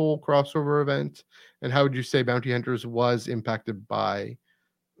impacted the whole crossover event, and how would you say Bounty Hunters was impacted by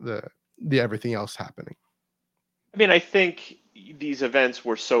the everything else happening? I mean, I think these events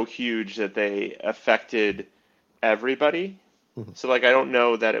were so huge that they affected everybody. Mhm. So, like, I don't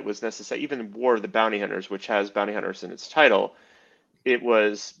know that it was necessary. Even War of the Bounty Hunters, which has Bounty Hunters in its title, it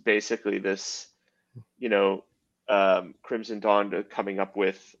was basically this, Crimson Dawn coming up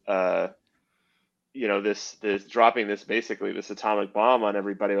with, this dropping this atomic bomb on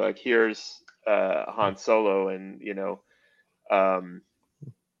everybody. Like, here's Han Solo, and um,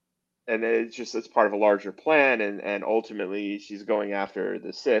 and it's part of a larger plan, and ultimately she's going after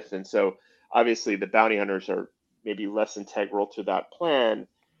the Sith, and so obviously the bounty hunters are maybe less integral to that plan,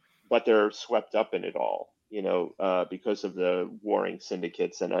 but they're swept up in it all, because of the warring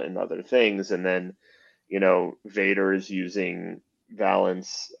syndicates and other things, and then Vader is using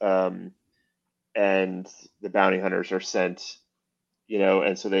Valance, and the bounty hunters are sent,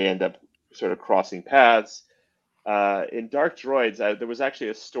 and so they end up sort of crossing paths. In Dark Droids, there was actually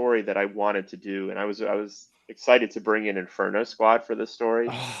a story that I wanted to do, and I was excited to bring in Inferno Squad for this story.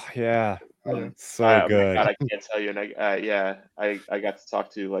 Oh yeah, so good. God, I can't tell you. And I got to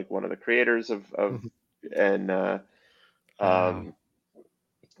talk to like one of the creators of and I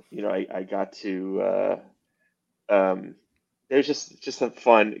got to there's just some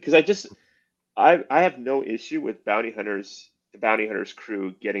fun because I have no issue with the bounty hunters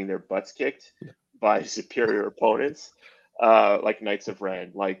crew getting their butts kicked by superior opponents, like Knights of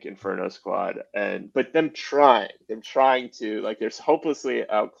Ren, like Inferno Squad, but them trying to, like, they're hopelessly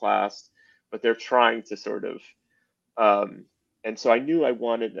outclassed, but they're trying to sort of, and so I knew I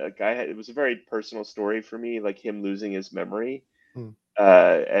wanted a guy. It was a very personal story for me, like him losing his memory.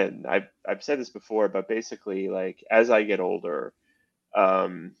 And I've said this before, but basically, like, as I get older,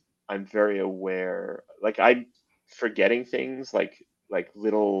 I'm very aware, like, I'm forgetting things, like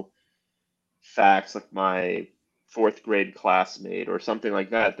little facts, like my fourth grade classmate or something like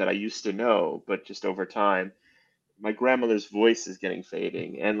that I used to know, but just over time, my grandmother's voice is getting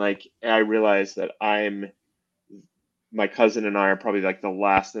fading, and like I realize that my cousin and I are probably like the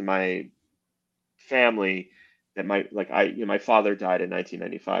last in my family that my father died in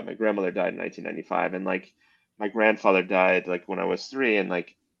 1995, my grandmother died in 1995, and like my grandfather died like when I was 3, and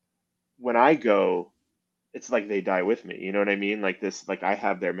like when I go, it's like they die with me. You know what I mean? Like this, like I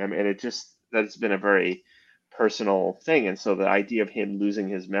have their memory, and that's been a very personal thing. And so the idea of him losing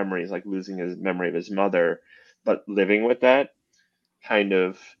his memory is like losing his memory of his mother, but living with that kind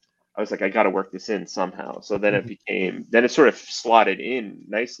of, I was like, I got to work this in somehow. So then then it sort of slotted in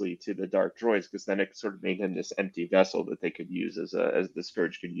nicely to the Dark Droids, because then it sort of made him this empty vessel that they could use as the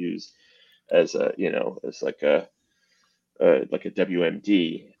Scourge could use as as like a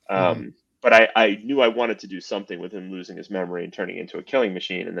WMD. But I knew I wanted to do something with him losing his memory and turning into a killing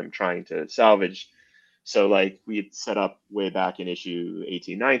machine, and them trying to salvage. So like we had set up way back in issue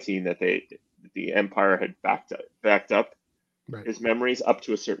 1819 that the Empire had backed up his memories up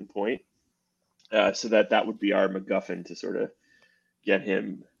to a certain point, so that would be our MacGuffin to sort of get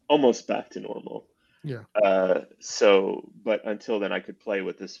him almost back to normal. But until then, I could play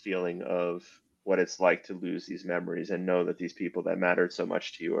with this feeling of what it's like to lose these memories and know that these people that mattered so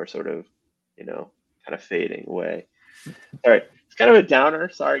much to you are sort of, kind of fading away. All right. It's kind of a downer.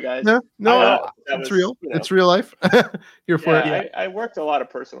 Sorry, guys. No, it's real. It's real life. Here for it. Yeah. I worked a lot of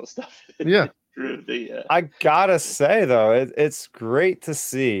personal stuff. Yeah. Through the, I gotta say though, it's great to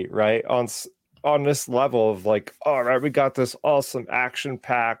see, right, on this level of like, all right, we got this awesome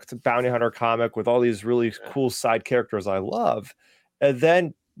action-packed bounty hunter comic with all these really cool side characters I love, and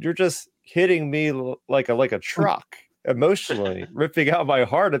then you're just hitting me like a truck emotionally, ripping out my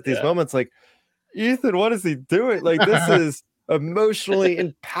heart at these moments. Like, Ethan, what is he doing? Like, this is emotionally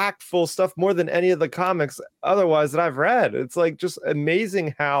impactful stuff more than any of the comics otherwise that I've read. It's like just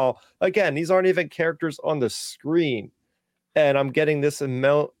amazing how, again, these aren't even characters on the screen, and I'm getting this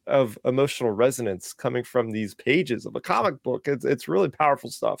amount of emotional resonance coming from these pages of a comic book. It's really powerful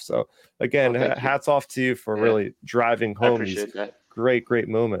stuff. So again, hats off to you for really driving home these great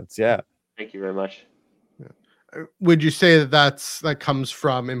moments. Thank you very much. Would you say that comes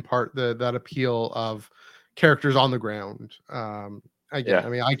from, in part, that appeal of characters on the ground? Again, I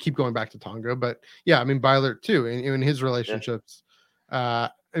mean, I keep going back to Tonga, but yeah, I mean, Bylert too, in his relationships. I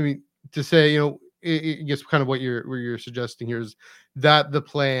mean, to say, I guess kind of what you're suggesting here is that the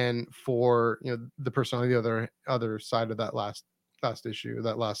plan for the person on the other side of that last issue,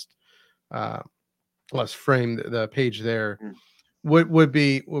 that last frame, the page there. Would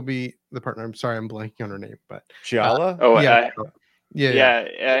be the partner. I'm sorry, I'm blanking on her name, but Giala.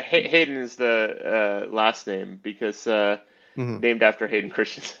 Hayden is the last name because named after Hayden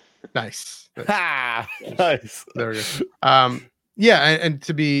Christensen. Nice. Ha! Nice. There we go. Yeah, and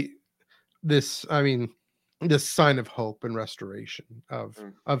to be this, I mean, this sign of hope and restoration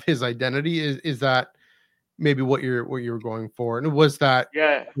of his identity is that maybe what you were going for, and was that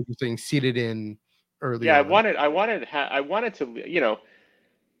Yeah. interesting seated in early Yeah, on? I wanted to,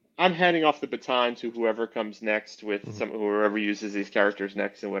 I'm handing off the baton to whoever comes next with whoever uses these characters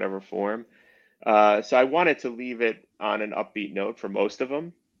next in whatever form. So I wanted to leave it on an upbeat note for most of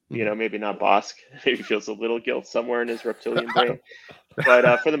them. Maybe not Bosk. Maybe he feels a little guilt somewhere in his reptilian brain.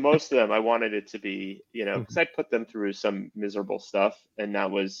 But for the most of them, I wanted it to be, because I put them through some miserable stuff, and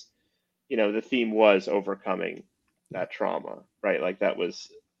that was, the theme was overcoming that trauma, right? Like that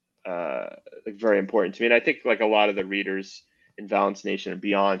was like very important to me, and I think like a lot of the readers in Valance Nation and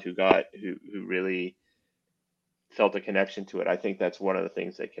beyond who really felt a connection to it, I think that's one of the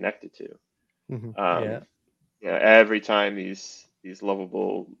things they connected to. Every time these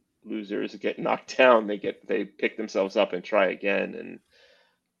lovable losers get knocked down, they pick themselves up and try again, and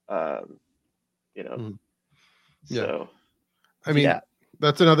so I mean,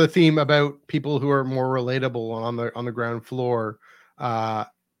 that's another theme about people who are more relatable on the ground floor.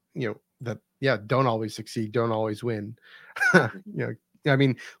 That don't always succeed, don't always win. I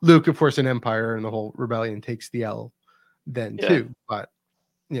mean, Luke, of course, in Empire and the whole rebellion takes the L then too, but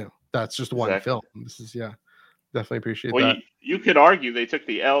that's just one film. This is definitely appreciate that. You could argue they took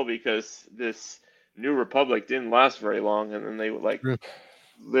the L because this New Republic didn't last very long, and then they like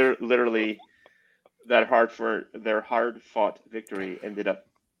literally their hard fought victory ended up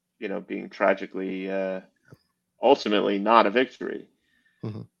being tragically ultimately not a victory.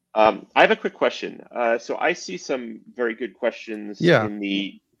 I have a quick question. So I see some very good questions in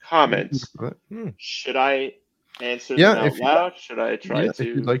the comments. Should I answer them out loud? Should I try to? If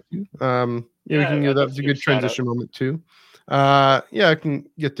you'd like to. We can give that's a good transition moment too. I can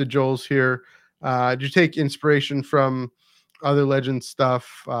get to Joel's here. Did you take inspiration from other Legend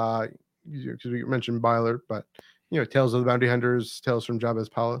stuff? Because we mentioned Bylert, but Tales of the Bounty Hunters, Tales from Jabba's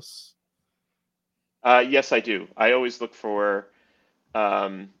Palace. Yes, I do. I always look for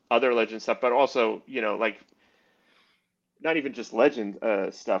other Legend stuff, but also like not even just Legend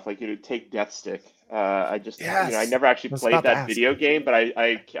stuff. Like take Deathstick. I just I never actually played that video game, but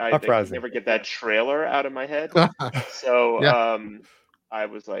I could never get that trailer out of my head. So I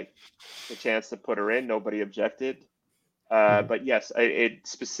was like, the chance to put her in, nobody objected. But yes, it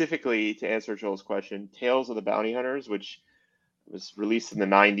specifically to answer Joel's question, Tales of the Bounty Hunters, which was released in the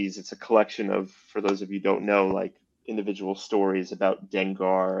 90s. It's a collection of, for those of you who don't know, like individual stories about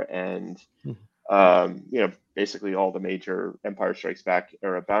Dengar and basically all the major Empire Strikes Back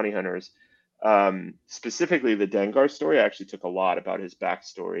era bounty hunters. Specifically, the Dengar story, I actually took a lot about his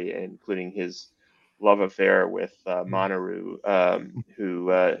backstory, including his love affair with Manaru,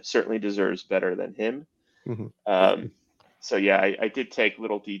 who certainly deserves better than him. So yeah, I did take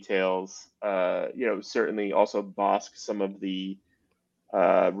little details. Certainly also Bosk some of the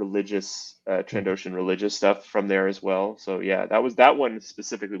religious Trandoshan religious stuff from there as well. So yeah, that one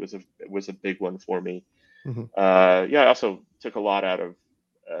specifically was a big one for me. I also took a lot out of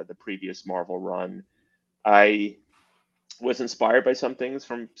the previous Marvel run. I was inspired by some things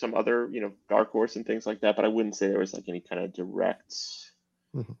from some other, Dark Horse and things like that, but I wouldn't say there was like any kind of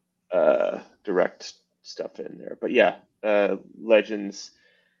direct stuff in there. But yeah, Legends.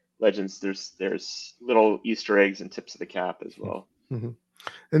 There's little Easter eggs and tips of the cap as well.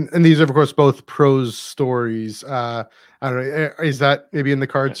 And these are of course both prose stories. I don't know. Is that maybe in the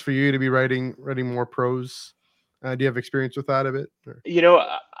cards for you to be writing more prose? Do you have experience with that a bit? Or?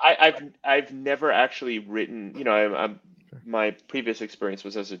 I've never actually written. My previous experience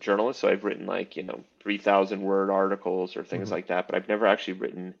was as a journalist, so I've written like 3,000 word articles or things like that. But I've never actually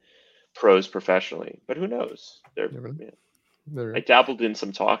written prose professionally. But who knows? I dabbled in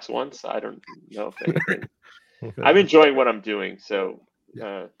some talks once. I don't know if anything. I'm enjoying what I'm doing, so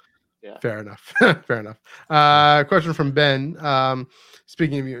yeah. Fair enough. Fair enough. Question from Ben.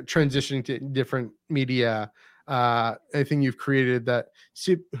 Speaking of transitioning to different media, anything you've created that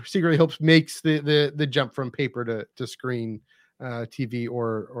secretly makes the jump from paper to screen, TV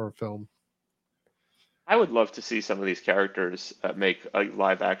or film? I would love to see some of these characters make a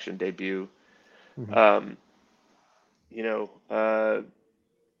live action debut. Tonga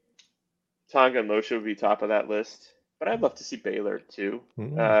and Losha would be top of that list, but I'd love to see Bylert too.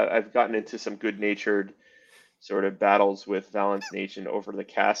 I've gotten into some good-natured sort of battles with Valance Nation over the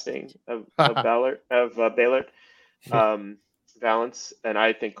casting of Bylert, Valance, and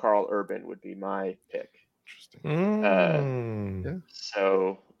I think Karl Urban would be my pick. Interesting.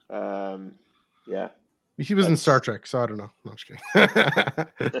 So, yeah. He was in Star Trek, so I don't know. No, I'm just kidding.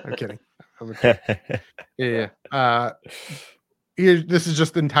 I'm kidding. I'm kidding. Yeah. This is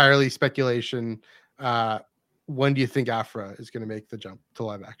just entirely speculation. When do you think Afra is going to make the jump to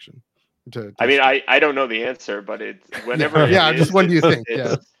live action? I mean, I don't know the answer, but it's whenever. Just when do you think?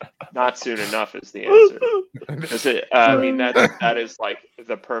 Not soon enough is the answer. I mean, that is like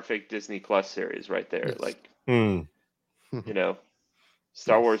the perfect Disney Plus series right there. Yes. Like,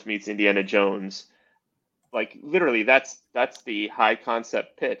 Star Wars meets Indiana Jones. Like literally, that's the high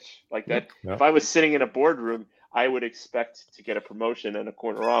concept pitch. Like that. Yep. If I was sitting in a boardroom, I would expect to get a promotion in a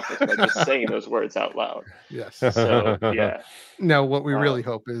corner office by just saying those words out loud. Yes. So yeah. Now, what we really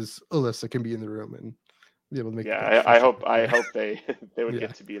hope is Alyssa can be in the room and be able to make. Yeah, I hope they would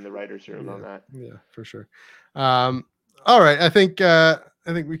get to be in the writers' room on that. Yeah, for sure. All right, I think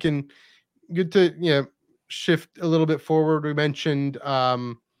we can good to shift a little bit forward. We mentioned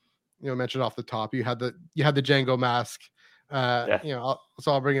mentioned off the top you had the Django mask. So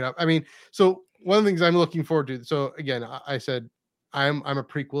I'll bring it up. I mean, so one of the things I'm looking forward to. So again, I said I'm a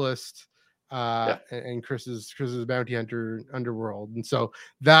prequelist. And Chris is Bounty Hunter Underworld, and so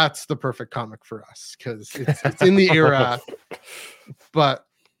that's the perfect comic for us because it's in the era, but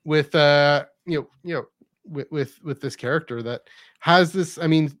with with this character that has this. I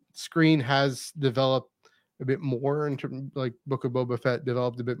mean, Screen has developed a bit more in terms, like Book of Boba Fett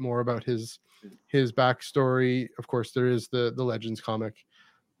developed a bit more about his backstory. Of course, there is the Legends comic,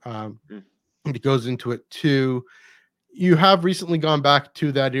 it goes into it too. You have recently gone back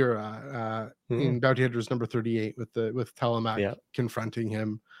to that era in Bounty Hunters number 38 with Telemac confronting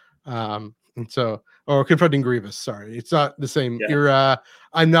him, or confronting Grievous. Sorry, it's not the same era.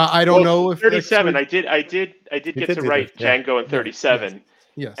 I don't know if 37. I did get to write Django in 37.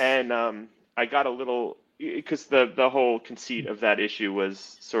 Yes. And I got a little because the whole conceit of that issue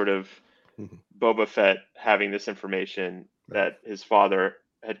was sort of Boba Fett having this information that his father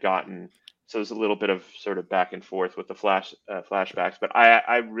had gotten. So there's a little bit of sort of back and forth with the flashbacks, but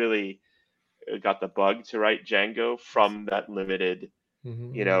I really got the bug to write Django from that limited,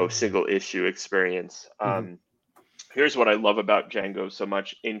 single issue experience. Here's what I love about Django so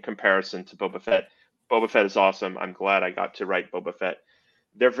much in comparison to Boba Fett. Boba Fett is awesome. I'm glad I got to write Boba Fett.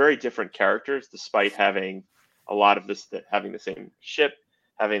 They're very different characters, despite having a lot of this, having the same ship,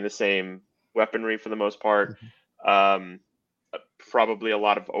 having the same weaponry for the most part. Probably a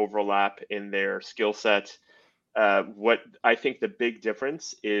lot of overlap in their skill set. What I think the big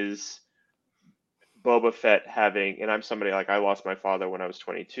difference is Boba Fett having, and I'm somebody like I lost my father when I was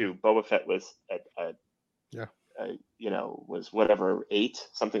 22. Boba Fett was was whatever 8,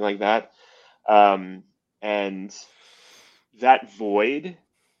 something like that, and that void,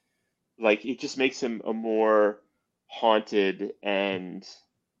 like it just makes him a more haunted and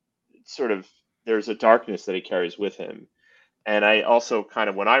sort of there's a darkness that he carries with him. And I also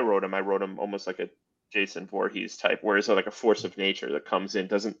kind of, when I wrote him almost like a Jason Voorhees type, where it's like a force of nature that comes in,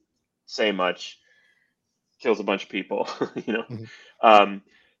 doesn't say much, kills a bunch of people, And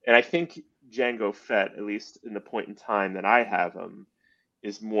I think Django Fett, at least in the point in time that I have him,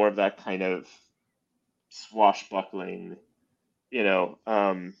 is more of that kind of swashbuckling,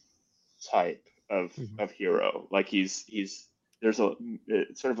 type of hero. Like there's a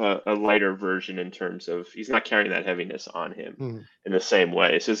sort of a lighter version in terms of he's not carrying that heaviness on him in the same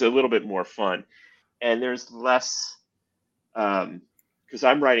way. So it's a little bit more fun. And there's less, because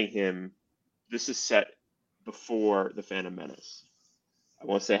I'm writing him, this is set before The Phantom Menace. I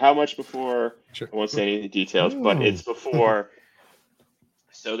won't say how much before, I won't say any of the details, but it's before.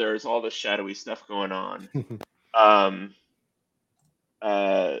 So there's all this shadowy stuff going on.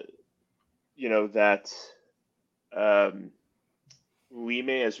 That we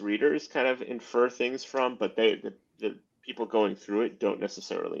may as readers kind of infer things from, but the people going through it don't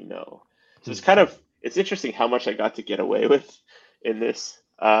necessarily know. So it's interesting how much I got to get away with in this,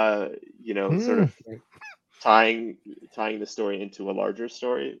 sort of tying the story into a larger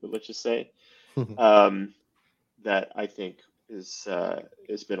story, let's just say, that I think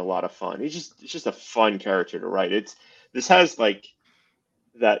has been a lot of fun. It's just a fun character to write. This has like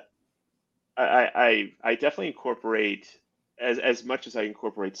that. I definitely incorporate as much as I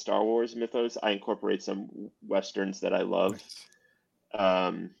incorporate Star Wars mythos, I incorporate some Westerns that I love.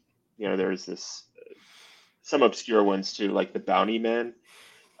 There's this some obscure ones too, like The Bounty Man,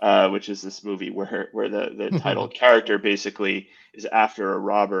 which is this movie where the title character basically is after a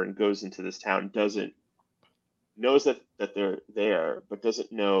robber and goes into this town, knows that they're there, but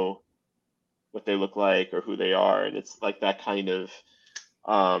doesn't know what they look like or who they are, and it's like that kind of.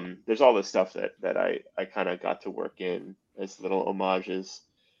 There's all this stuff that I kind of got to work in as little homages.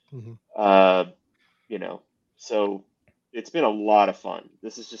 so it's been a lot of fun.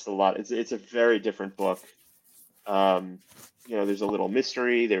 This is just a lot. It's a very different book. There's a little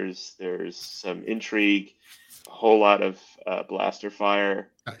mystery. There's some intrigue, a whole lot of blaster fire.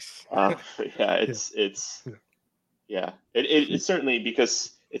 Nice. It's certainly,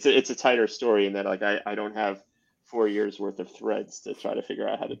 because it's a tighter story in that, like, I don't have 4 years worth of threads to try to figure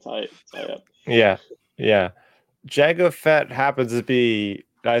out how to tie up. Yeah. Jango Fett happens to be,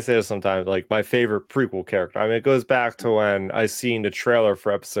 I say this sometimes, like my favorite prequel character. I mean, it goes back to when I seen the trailer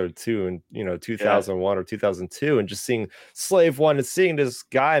for episode 2 in 2001 or 2002, and just seeing Slave One and seeing this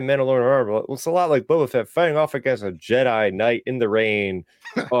guy Mandalorian armor. It looks a lot like Boba Fett fighting off against a Jedi Knight in the rain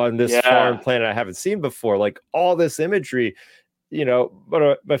on this foreign planet I haven't seen before. Like all this imagery,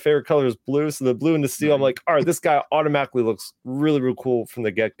 but my favorite color is blue, so the blue and the steel. I'm like, all right, this guy automatically looks really, really cool from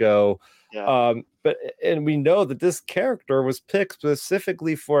the get-go. Yeah. And we know that this character was picked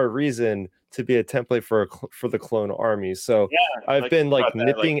specifically for a reason to be a template for the clone army. So I've been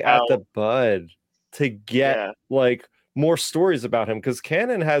nipping at the bud to get like more stories about him, because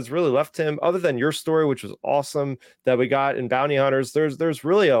canon has really left him, other than your story, which was awesome, that we got in Bounty Hunters. There's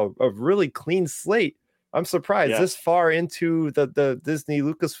really a really clean slate. I'm surprised this far into the Disney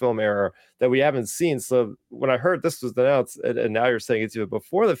Lucasfilm era that we haven't seen. So when I heard this was announced, and now you're saying it's even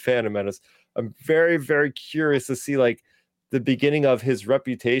before the Phantom Menace, I'm very, very curious to see like the beginning of his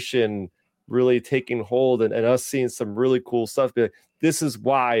reputation really taking hold, and us seeing some really cool stuff. Be like, this is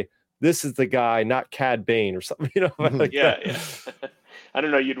why this is the guy, not Cad Bane or something. Like yeah. I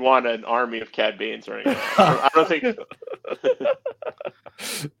don't know. You'd want an army of Cad Banes or anything. I don't think.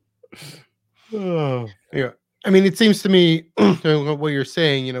 Yeah, I mean, it seems to me what you're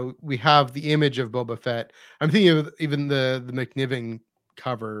saying. We have the image of Boba Fett. I'm thinking of even the McNiven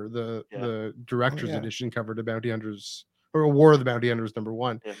cover, the director's edition cover to Bounty Hunters, or War of the Bounty Hunters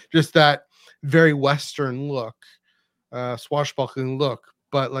 #1. Yeah. Just that very Western look, swashbuckling look,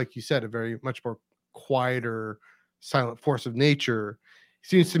 but like you said, a very much more quieter, silent force of nature.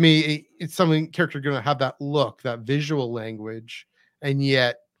 Seems to me it's something character going to have that look, that visual language, and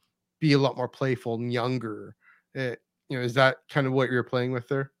yet be a lot more playful and younger. Is that kind of what you're playing with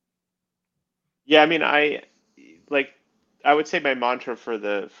there? Yeah, I mean, I would say my mantra for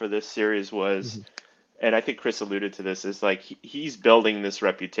this series was, and I think Chris alluded to this, is like he's building this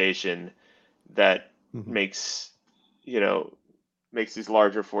reputation that makes these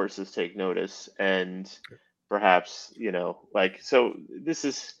larger forces take notice, and perhaps so this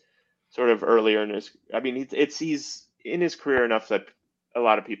is sort of earlier in his. I mean, he's in his career enough that a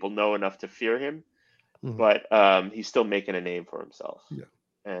lot of people know enough to fear him, but he's still making a name for himself. Yeah.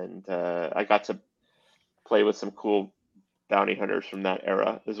 And I got to play with some cool bounty hunters from that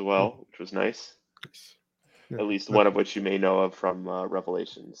era as well, which was nice. Yeah. At least one of which you may know of from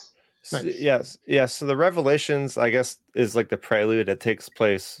Revelations. Nice. Yes. So the Revelations, I guess, is like the prelude that takes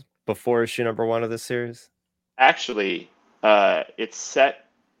place before issue #1 of this series. Actually,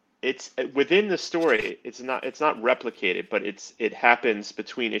 it's within the story. It's not replicated, but it happens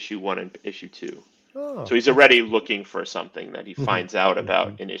between issue 1 and issue 2. Oh. So he's already looking for something that he finds out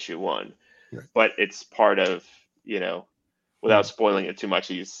about in issue 1, but it's part of, without spoiling it too much,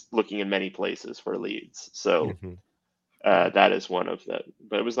 he's looking in many places for leads. So that is one of them.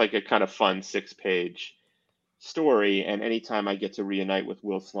 But it was like a kind of fun 6-page story, and anytime I get to reunite with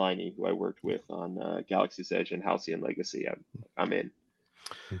Will Sliney, who I worked with on Galaxy's Edge and Halcyon Legacy, I'm in.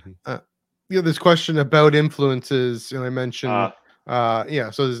 This question about influences, and I mentioned so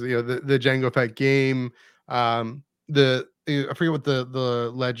there's the Jango Fett game, I forget what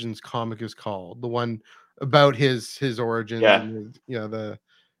the Legends comic is called, the one about his origins, and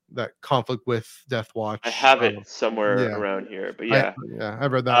that conflict with Death Watch. I have it somewhere around here, but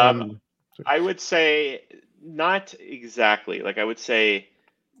I've read that one. I would say not exactly. Like I would say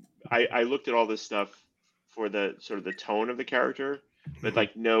I looked at all this stuff for the sort of the tone of the character, but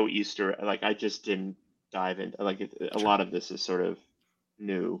like no Easter, like I just didn't dive in. Like a lot of this is sort of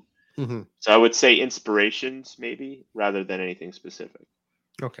new. So I would say inspirations maybe rather than anything specific.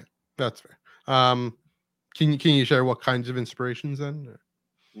 Okay, that's fair. Can you share what kinds of inspirations then?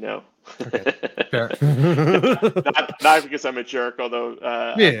 No. Okay. Fair. not because I'm a jerk, although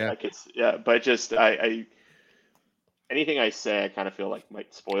but just I anything I say I kind of feel like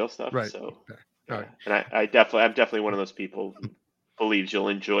might spoil stuff. Right. So Right. And I'm definitely one of those people who believes you'll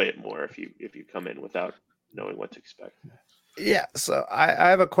enjoy it more if you come in without knowing what to expect. Yeah. So I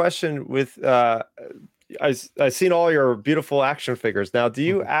have a question with I've seen all your beautiful action figures. Now, do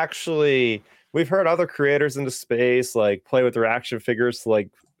you actually? We've heard other creators in the space like play with their action figures to like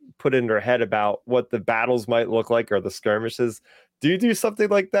put in their head about what the battles might look like or the skirmishes. Do you do something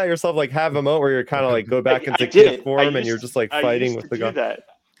like that yourself? Like have a moment where you're kind of like go back into I kid did. form and you're just like fighting with the gun. That.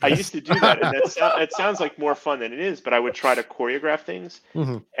 I used to do that, and it sounds like more fun than it is. But I would try to choreograph things,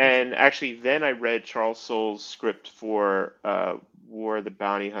 and actually, then I read Charles Soule's script for War of the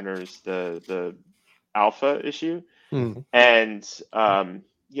Bounty Hunters, the Alpha issue, and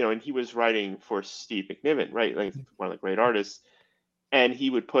and he was writing for Steve McNiven, right, like one of the great artists, and he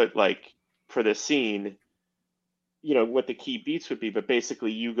would put like for the scene, what the key beats would be, but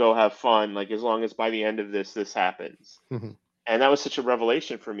basically you go have fun, like as long as by the end of this happens. And that was such a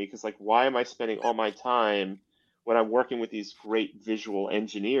revelation for me because, like, why am I spending all my time when I'm working with these great visual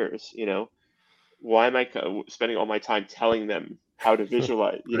engineers? Why am I spending all my time telling them how to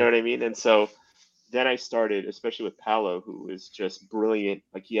visualize? You know what I mean? And so then I started, especially with Paolo, who is just brilliant.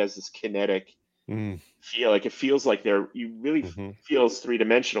 Like he has this kinetic feel. Like it feels like you really feels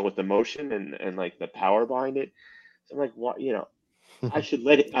three-dimensional with the motion and like the power behind it. So I'm like, what? I should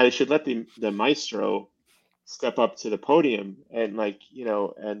let the maestro step up to the podium and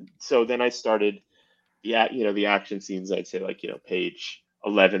and so then I started the action scenes. I'd say like page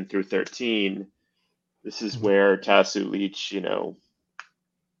 11 through 13. This is where Tasu Leech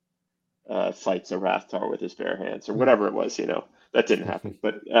fights a Rathtar with his bare hands or whatever it was. That didn't happen,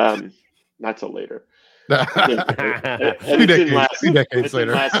 but not till later. Two decades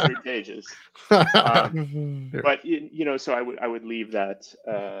later. Last 3 pages. But so I would leave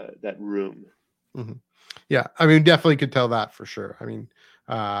that room. Yeah, I mean, definitely could tell that for sure. I mean,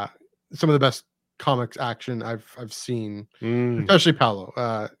 some of the best comics action I've seen, especially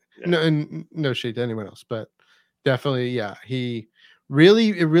Paolo. No shade to anyone else, but definitely, yeah, it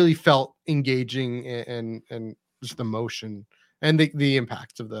really felt engaging and just the motion and the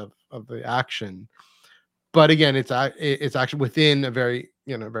impacts of the action. But again, it's actually within a very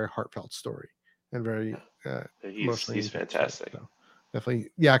very heartfelt story and very he's fantastic. So definitely,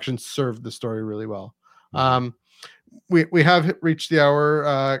 the action served the story really well. We have reached the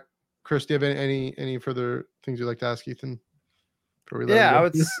hour. Chris, do you have any further things you'd like to ask Ethan? I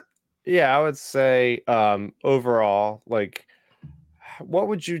would say overall, like, what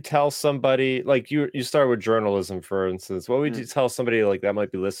would you tell somebody, like you start with journalism, for instance, what would you tell somebody like that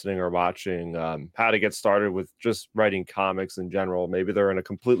might be listening or watching, how to get started with just writing comics in general? Maybe they're in a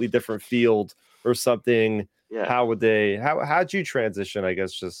completely different field or something. How'd you transition? I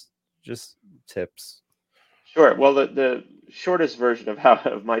guess just tips. Sure. Well, the shortest version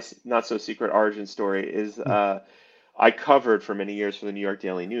of my not so secret origin story is I covered for many years for the New York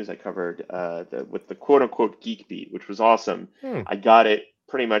Daily News. I covered with the quote unquote Geek Beat, which was awesome. I got it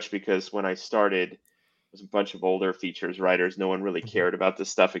pretty much because when I started, it was a bunch of older features writers. No one really cared about this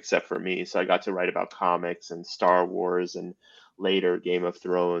stuff except for me. So I got to write about comics and Star Wars and later Game of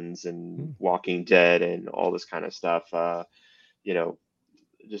Thrones and Walking Dead and all this kind of stuff.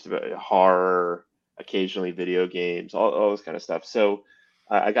 Just about horror, occasionally video games, all this kind of stuff. So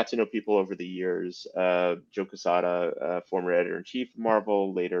I got to know people over the years. Joe Quesada, former editor-in-chief of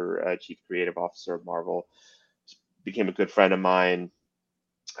Marvel, later chief creative officer of Marvel, became a good friend of mine.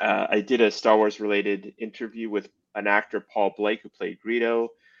 I did a Star Wars-related interview with an actor, Paul Blake, who played Greedo,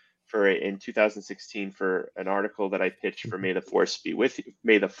 in 2016 for an article that I pitched for May the Fourth Be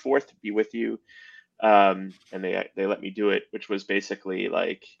With You. And they let me do it, which was basically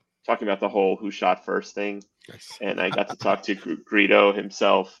like talking about the whole who shot first thing. Nice. And I got to talk to Greedo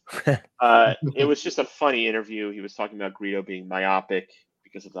himself. It was just a funny interview. He was talking about Greedo being myopic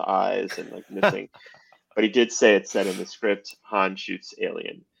because of the eyes and like missing. But he did say it said in the script, Han shoots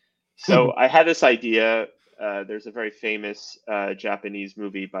alien. So I had this idea. There's a very famous Japanese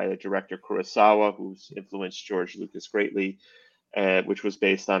movie by the director Kurosawa, who's influenced George Lucas greatly, which was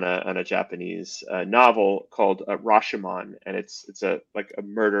based on a Japanese novel called Rashomon, and it's a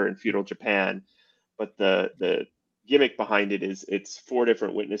murder in feudal Japan. But the gimmick behind it is it's 4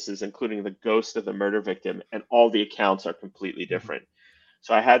 different witnesses, including the ghost of the murder victim, and all the accounts are completely different.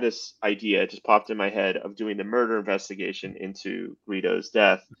 So I had this idea, it just popped in my head, of doing the murder investigation into Greedo's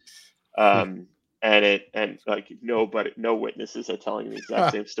death. And no witnesses are telling the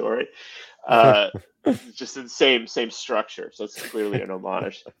exact same story. Just the same structure. So it's clearly an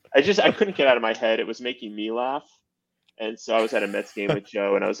homage. I couldn't get out of my head. It was making me laugh. And so I was at a Mets game with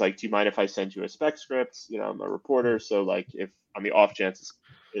Joe, and I was like, do you mind if I send you a spec script? I'm a reporter. So like, if on the off chance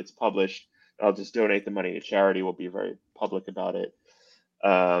it's published, I'll just donate the money to charity. We'll be very public about it.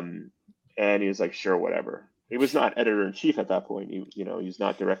 And he was like, sure, whatever. He was not editor-in-chief at that point. He's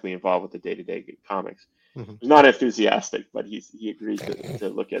not directly involved with the day-to-day comics. He's not enthusiastic, but he agreed to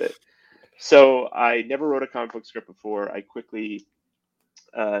look at it. So I never wrote a comic book script before. I quickly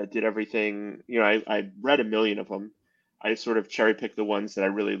did everything. I read a million of them. I sort of cherry picked the ones that I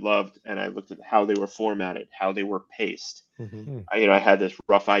really loved, and I looked at how they were formatted, how they were paced. I had this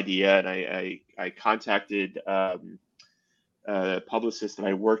rough idea, and I contacted a publicist that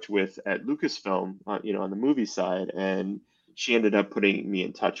I worked with at Lucasfilm, on the movie side, and she ended up putting me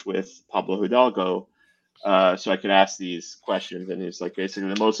in touch with Pablo Hidalgo, so I could ask these questions. And it's like,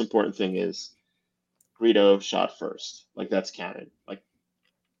 basically, the most important thing is Greedo shot first, like that's canon, like.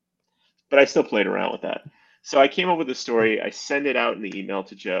 But I still played around with that. So I came up with a story. I send it out in the email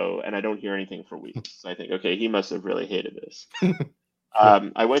to Joe, and I don't hear anything for weeks. So I think, okay, he must have really hated this.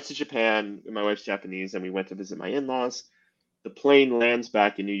 I went to Japan. My wife's Japanese, and we went to visit my in-laws. The plane lands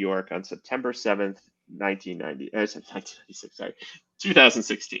back in New York on September 7th, 1996, sorry,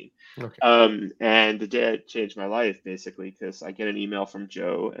 2016. Okay. And the day it changed my life, basically, because I get an email from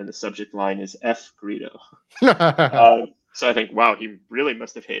Joe, and the subject line is F. Greedo. So I think, wow, he really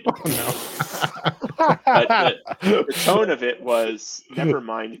must have hated it. But the tone of it was, never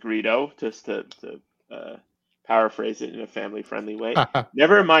mind Greedo, just to paraphrase it in a family-friendly way.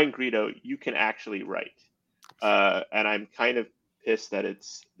 Never mind Greedo, you can actually write. And I'm kind of pissed that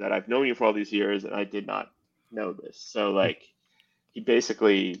I've known you for all these years and I did not know this. So like, he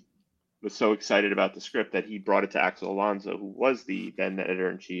basically was so excited about the script that he brought it to Axel Alonso, who was the then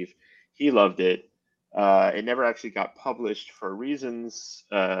editor-in-chief. He loved it. It never actually got published for reasons,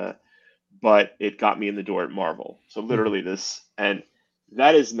 but it got me in the door at Marvel. So literally this, and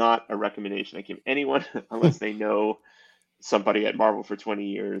that is not a recommendation I give anyone unless they know somebody at Marvel for 20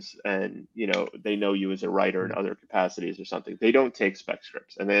 years and they know you as a writer in other capacities or something. They don't take spec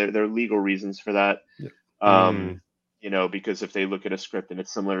scripts, and there are legal reasons for that. Because if they look at a script and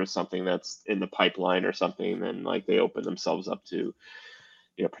it's similar to something that's in the pipeline or something, then like they open themselves up to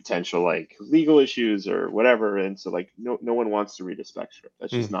potential like legal issues or whatever. And so like no one wants to read a spec script.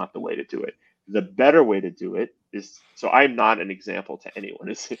 That's just not the way to do it. The better way to do it is, so I'm not an example to anyone,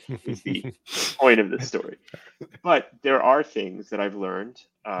 is the point of this story. But there are things that I've learned.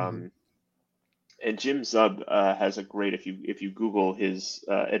 And Jim Zub has a great, if you Google his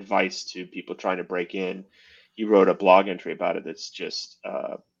advice to people trying to break in, he wrote a blog entry about it that's just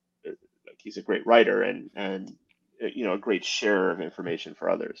like, he's a great writer and a great sharer of information for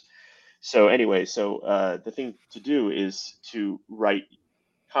others. So anyway, the thing to do is to write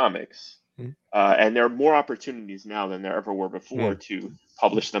comics, and there are more opportunities now than there ever were before to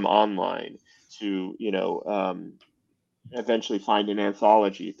publish them online, to eventually find an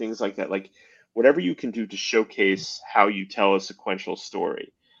anthology, things like that. Like whatever you can do to showcase how you tell a sequential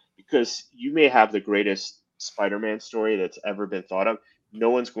story, because you may have the greatest Spider-Man story that's ever been thought of. No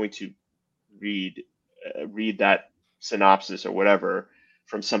one's going to read that synopsis or whatever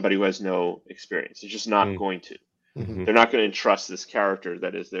from somebody who has no experience. It's just not going to. They're not going to entrust this character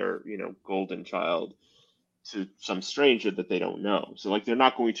that is their golden child to some stranger that they don't know. So like they're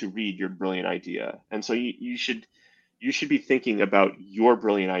not going to read your brilliant idea. And so you should be thinking about your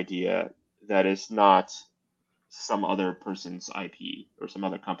brilliant idea that is not some other person's IP or some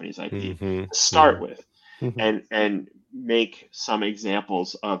other company's IP to start with, and make some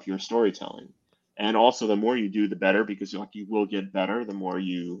examples of your storytelling. And also, the more you do, the better, because like you will get better the more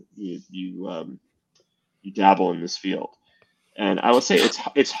you dabble in this field. And I will say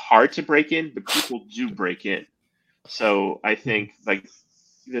it's hard to break in, but people do break in. So I think like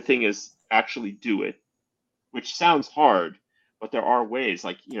the thing is actually do it, which sounds hard, but there are ways.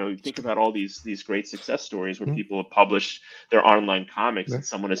 Like think about all these great success stories where people have published their online comics and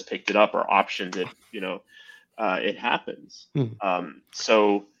someone has picked it up or optioned it. It happens.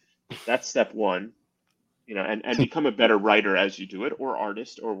 So that's step one. And become a better writer as you do it, or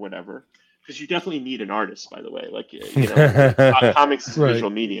artist, or whatever. Because you definitely need an artist, by the way. Like comics is a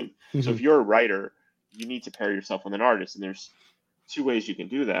visual medium. So if you're a writer, you need to pair yourself with an artist, and there's two ways you can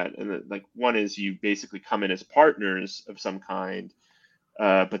do that. And like one is you basically come in as partners of some kind,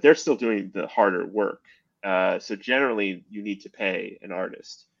 but they're still doing the harder work. So generally, you need to pay an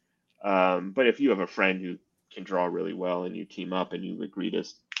artist. But if you have a friend who can draw really well, and you team up and you agree to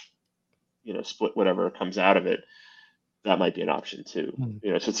split whatever comes out of it, that might be an option too.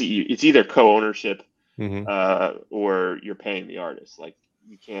 So it's either co-ownership or you're paying the artist. Like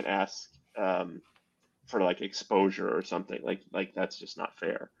you can't ask for like exposure or something like that's just not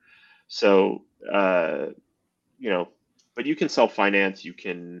fair. So but you can self-finance. You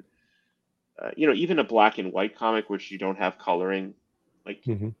can even a black and white comic which you don't have coloring, like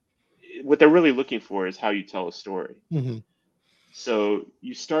what they're really looking for is how you tell a story. So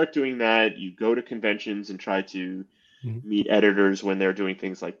you start doing that. You go to conventions and try to meet editors when they're doing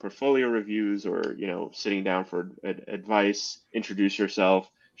things like portfolio reviews or sitting down for advice. Introduce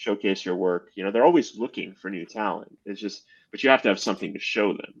yourself, showcase your work. You know, they're always looking for new talent. But you have to have something to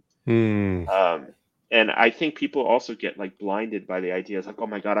show them. And I think people also get like blinded by the ideas like, oh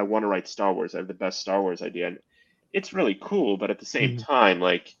my God, I want to write Star Wars. I have the best Star Wars idea. And it's really cool, but at the same time,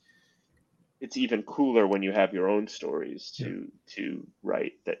 like, it's even cooler when you have your own stories to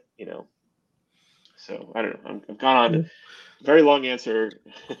write that, you know. So I don't know. I've gone on. Very long answer.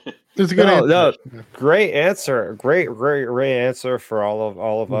 It's a good answer. No, great answer. Great answer for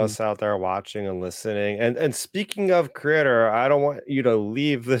all of us out there watching and listening. And speaking of creator, I don't want you to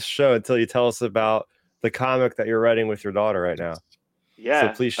leave this show until you tell us about the comic that you're writing with your daughter right now. Yeah.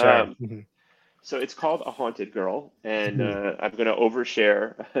 So please share. So it's called A Haunted Girl, and I'm going to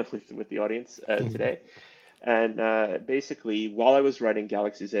overshare with the audience today. And basically, while I was writing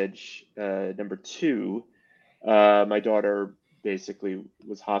Galaxy's Edge #2, my daughter basically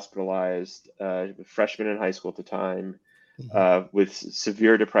was hospitalized, a freshman in high school at the time, with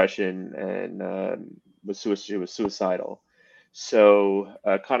severe depression, and she was suicidal. So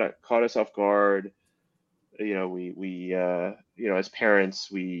kind of caught us off guard. You know, we as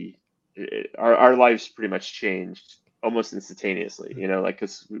parents, our lives pretty much changed almost instantaneously. You know, like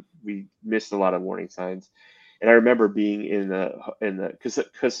because we missed a lot of warning signs. And I remember being in the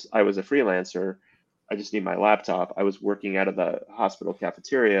because I was a freelancer, I just need my laptop. I was working out of the hospital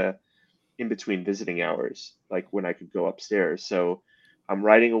cafeteria in between visiting hours, like when I could go upstairs. So I'm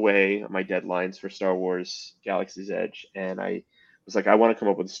writing away on my deadlines for Star Wars Galaxy's Edge, and I was like, I want to come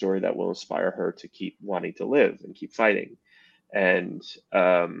up with a story that will inspire her to keep wanting to live and keep fighting. And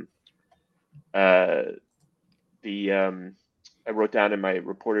I wrote down in my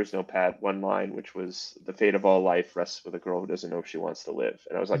reporter's notepad one line, which was, "The fate of all life rests with a girl who doesn't know if she wants to live."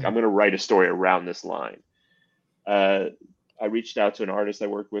 And I was like, I'm going to write a story around this line. I reached out to an artist I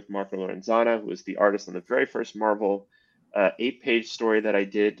worked with, Marco Lorenzana, who was the artist on the very first Marvel 8-page story that I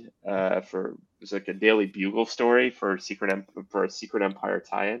did it was like a Daily Bugle story for a Secret Empire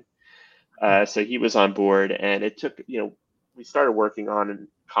tie-in. So he was on board, and it took, we started working on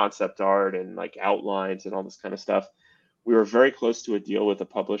concept art and like outlines and all this kind of stuff. We were very close to a deal with a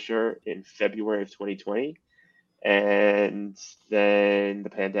publisher in February of 2020. And then the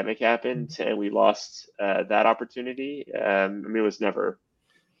pandemic happened and we lost that opportunity. It was never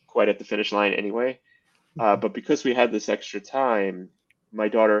quite at the finish line anyway. But because we had this extra time, my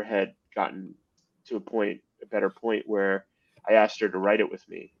daughter had gotten to a better point where I asked her to write it with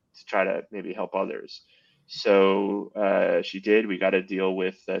me to try to maybe help others. So she did. We got a deal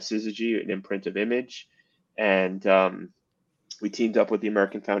with Syzygy, an imprint of Image. And we teamed up with the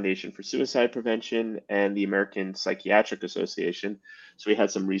American Foundation for Suicide Prevention and the American Psychiatric Association. So we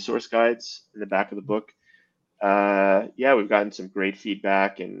had some resource guides in the back of the book. We've gotten some great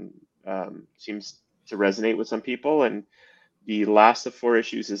feedback and seems to resonate with some people. And the last of 4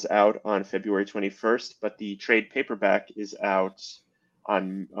 issues is out on February 21st, but the trade paperback is out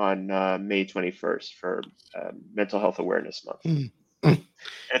on May 21st for Mental Health Awareness Month.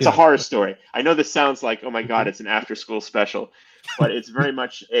 It's a horror story. I know this sounds like, oh my God, it's an after-school special, but it's very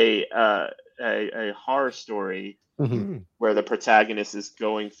much a horror story where the protagonist is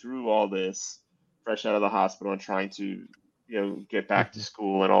going through all this fresh out of the hospital and trying to, get back to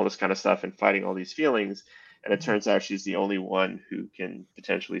school and all this kind of stuff and fighting all these feelings. And it turns out she's the only one who can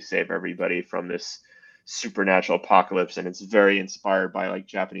potentially save everybody from this supernatural apocalypse. And it's very inspired by like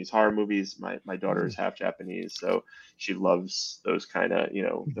Japanese horror movies. My daughter is half Japanese, so she loves those kind of,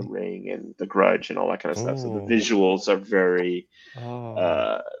 The Ring and The Grudge and all that kind of stuff. So the visuals are very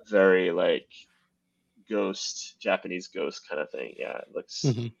very like Japanese ghost kind of thing. Yeah, it looks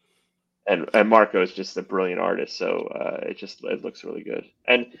and Marco is just a brilliant artist, so it looks really good.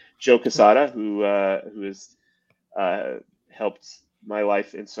 And Joe Quesada, who has helped my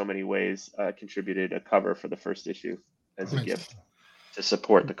life in so many ways, contributed a cover for the first issue as a gift to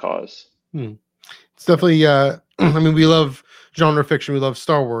support the cause. It's definitely we love genre fiction, we love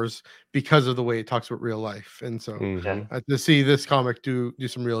Star Wars because of the way it talks about real life, and so to see this comic do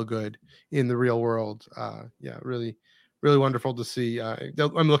some real good in the real world, really wonderful to see.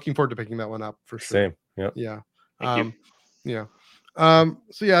 I'm looking forward to picking that one up for sure. Same. Yeah. Thank you.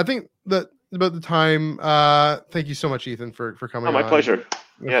 So I think that about the time. Thank you so much, Ethan, for coming on. My pleasure.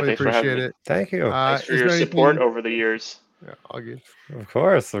 Definitely Thanks for having me. Thank you. Thanks for your support over the years. Yeah, all good. Of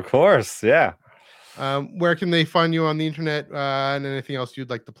course. Yeah. Where can they find you on the internet, and anything else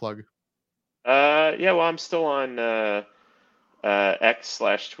you'd like to plug? I'm still on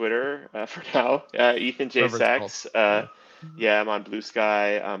X/Twitter for now. Ethan J. Sachs. I'm on Blue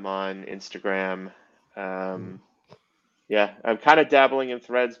Sky. I'm on Instagram. I'm kind of dabbling in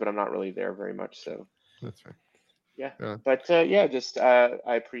Threads, but I'm not really there very much. So that's right. Yeah. Yeah. But just I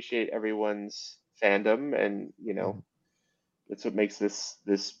appreciate everyone's fandom, and that's what makes this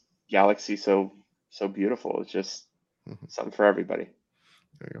galaxy so beautiful. It's just something for everybody.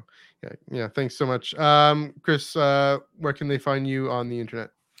 There you go. Yeah. Thanks so much, Chris. Where can they find you on the internet?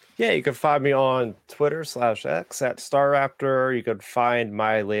 Yeah, you can find me on Twitter/X at StarRaptor. You can find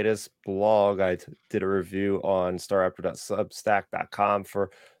my latest blog. I did a review on starraptor.substack.com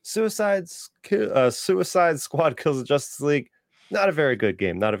for Suicide Squad Kills the Justice League. Not a very good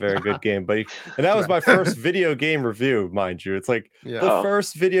game. Not a very good game. But and that was my first video game review, mind you. It's like the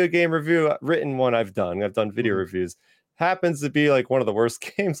first video game review written one I've done. I've done video reviews. Happens to be like one of the worst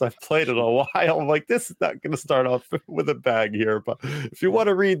games I've played in a while. I'm like, this is not going to start off with a bang here. But if you want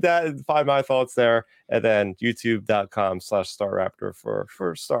to read that and find my thoughts there, and then youtube.com/StarRaptor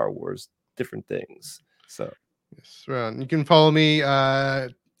for Star Wars, different things. So yes, right. You can follow me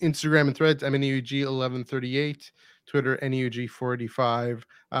Instagram and Threads, MNEUG1138, Twitter, NEUG485.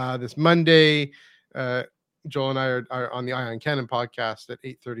 This Monday, Joel and I are on the Ion Cannon podcast at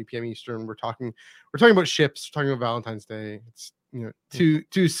 8:30 p.m. Eastern. We're talking about ships, we're talking about Valentine's Day. It's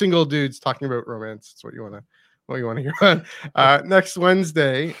two single dudes talking about romance. It's what you want to hear on. Next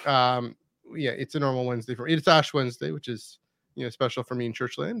Wednesday, it's a normal Wednesday for me. It's Ash Wednesday, which is special for me in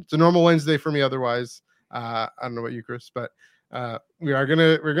Churchland. It's a normal Wednesday for me otherwise. I don't know about you, Chris, but we're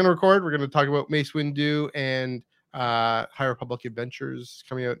gonna record. We're gonna talk about Mace Windu and High Republic Adventures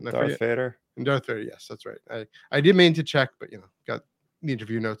coming out. Darth Vader. And Darth Vader, yes, that's right. I did mean to check, but got the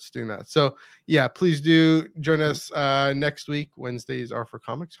interview notes doing that. So yeah, please do join us next week. Wednesdays are for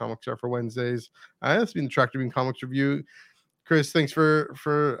comics. Comics are for Wednesdays. That's been the Tractor Beam Comics Review. Chris, thanks for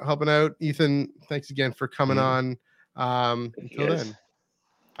helping out. Ethan, thanks again for coming on. Until then,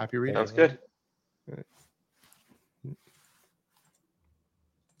 happy reading. Sounds good. All right.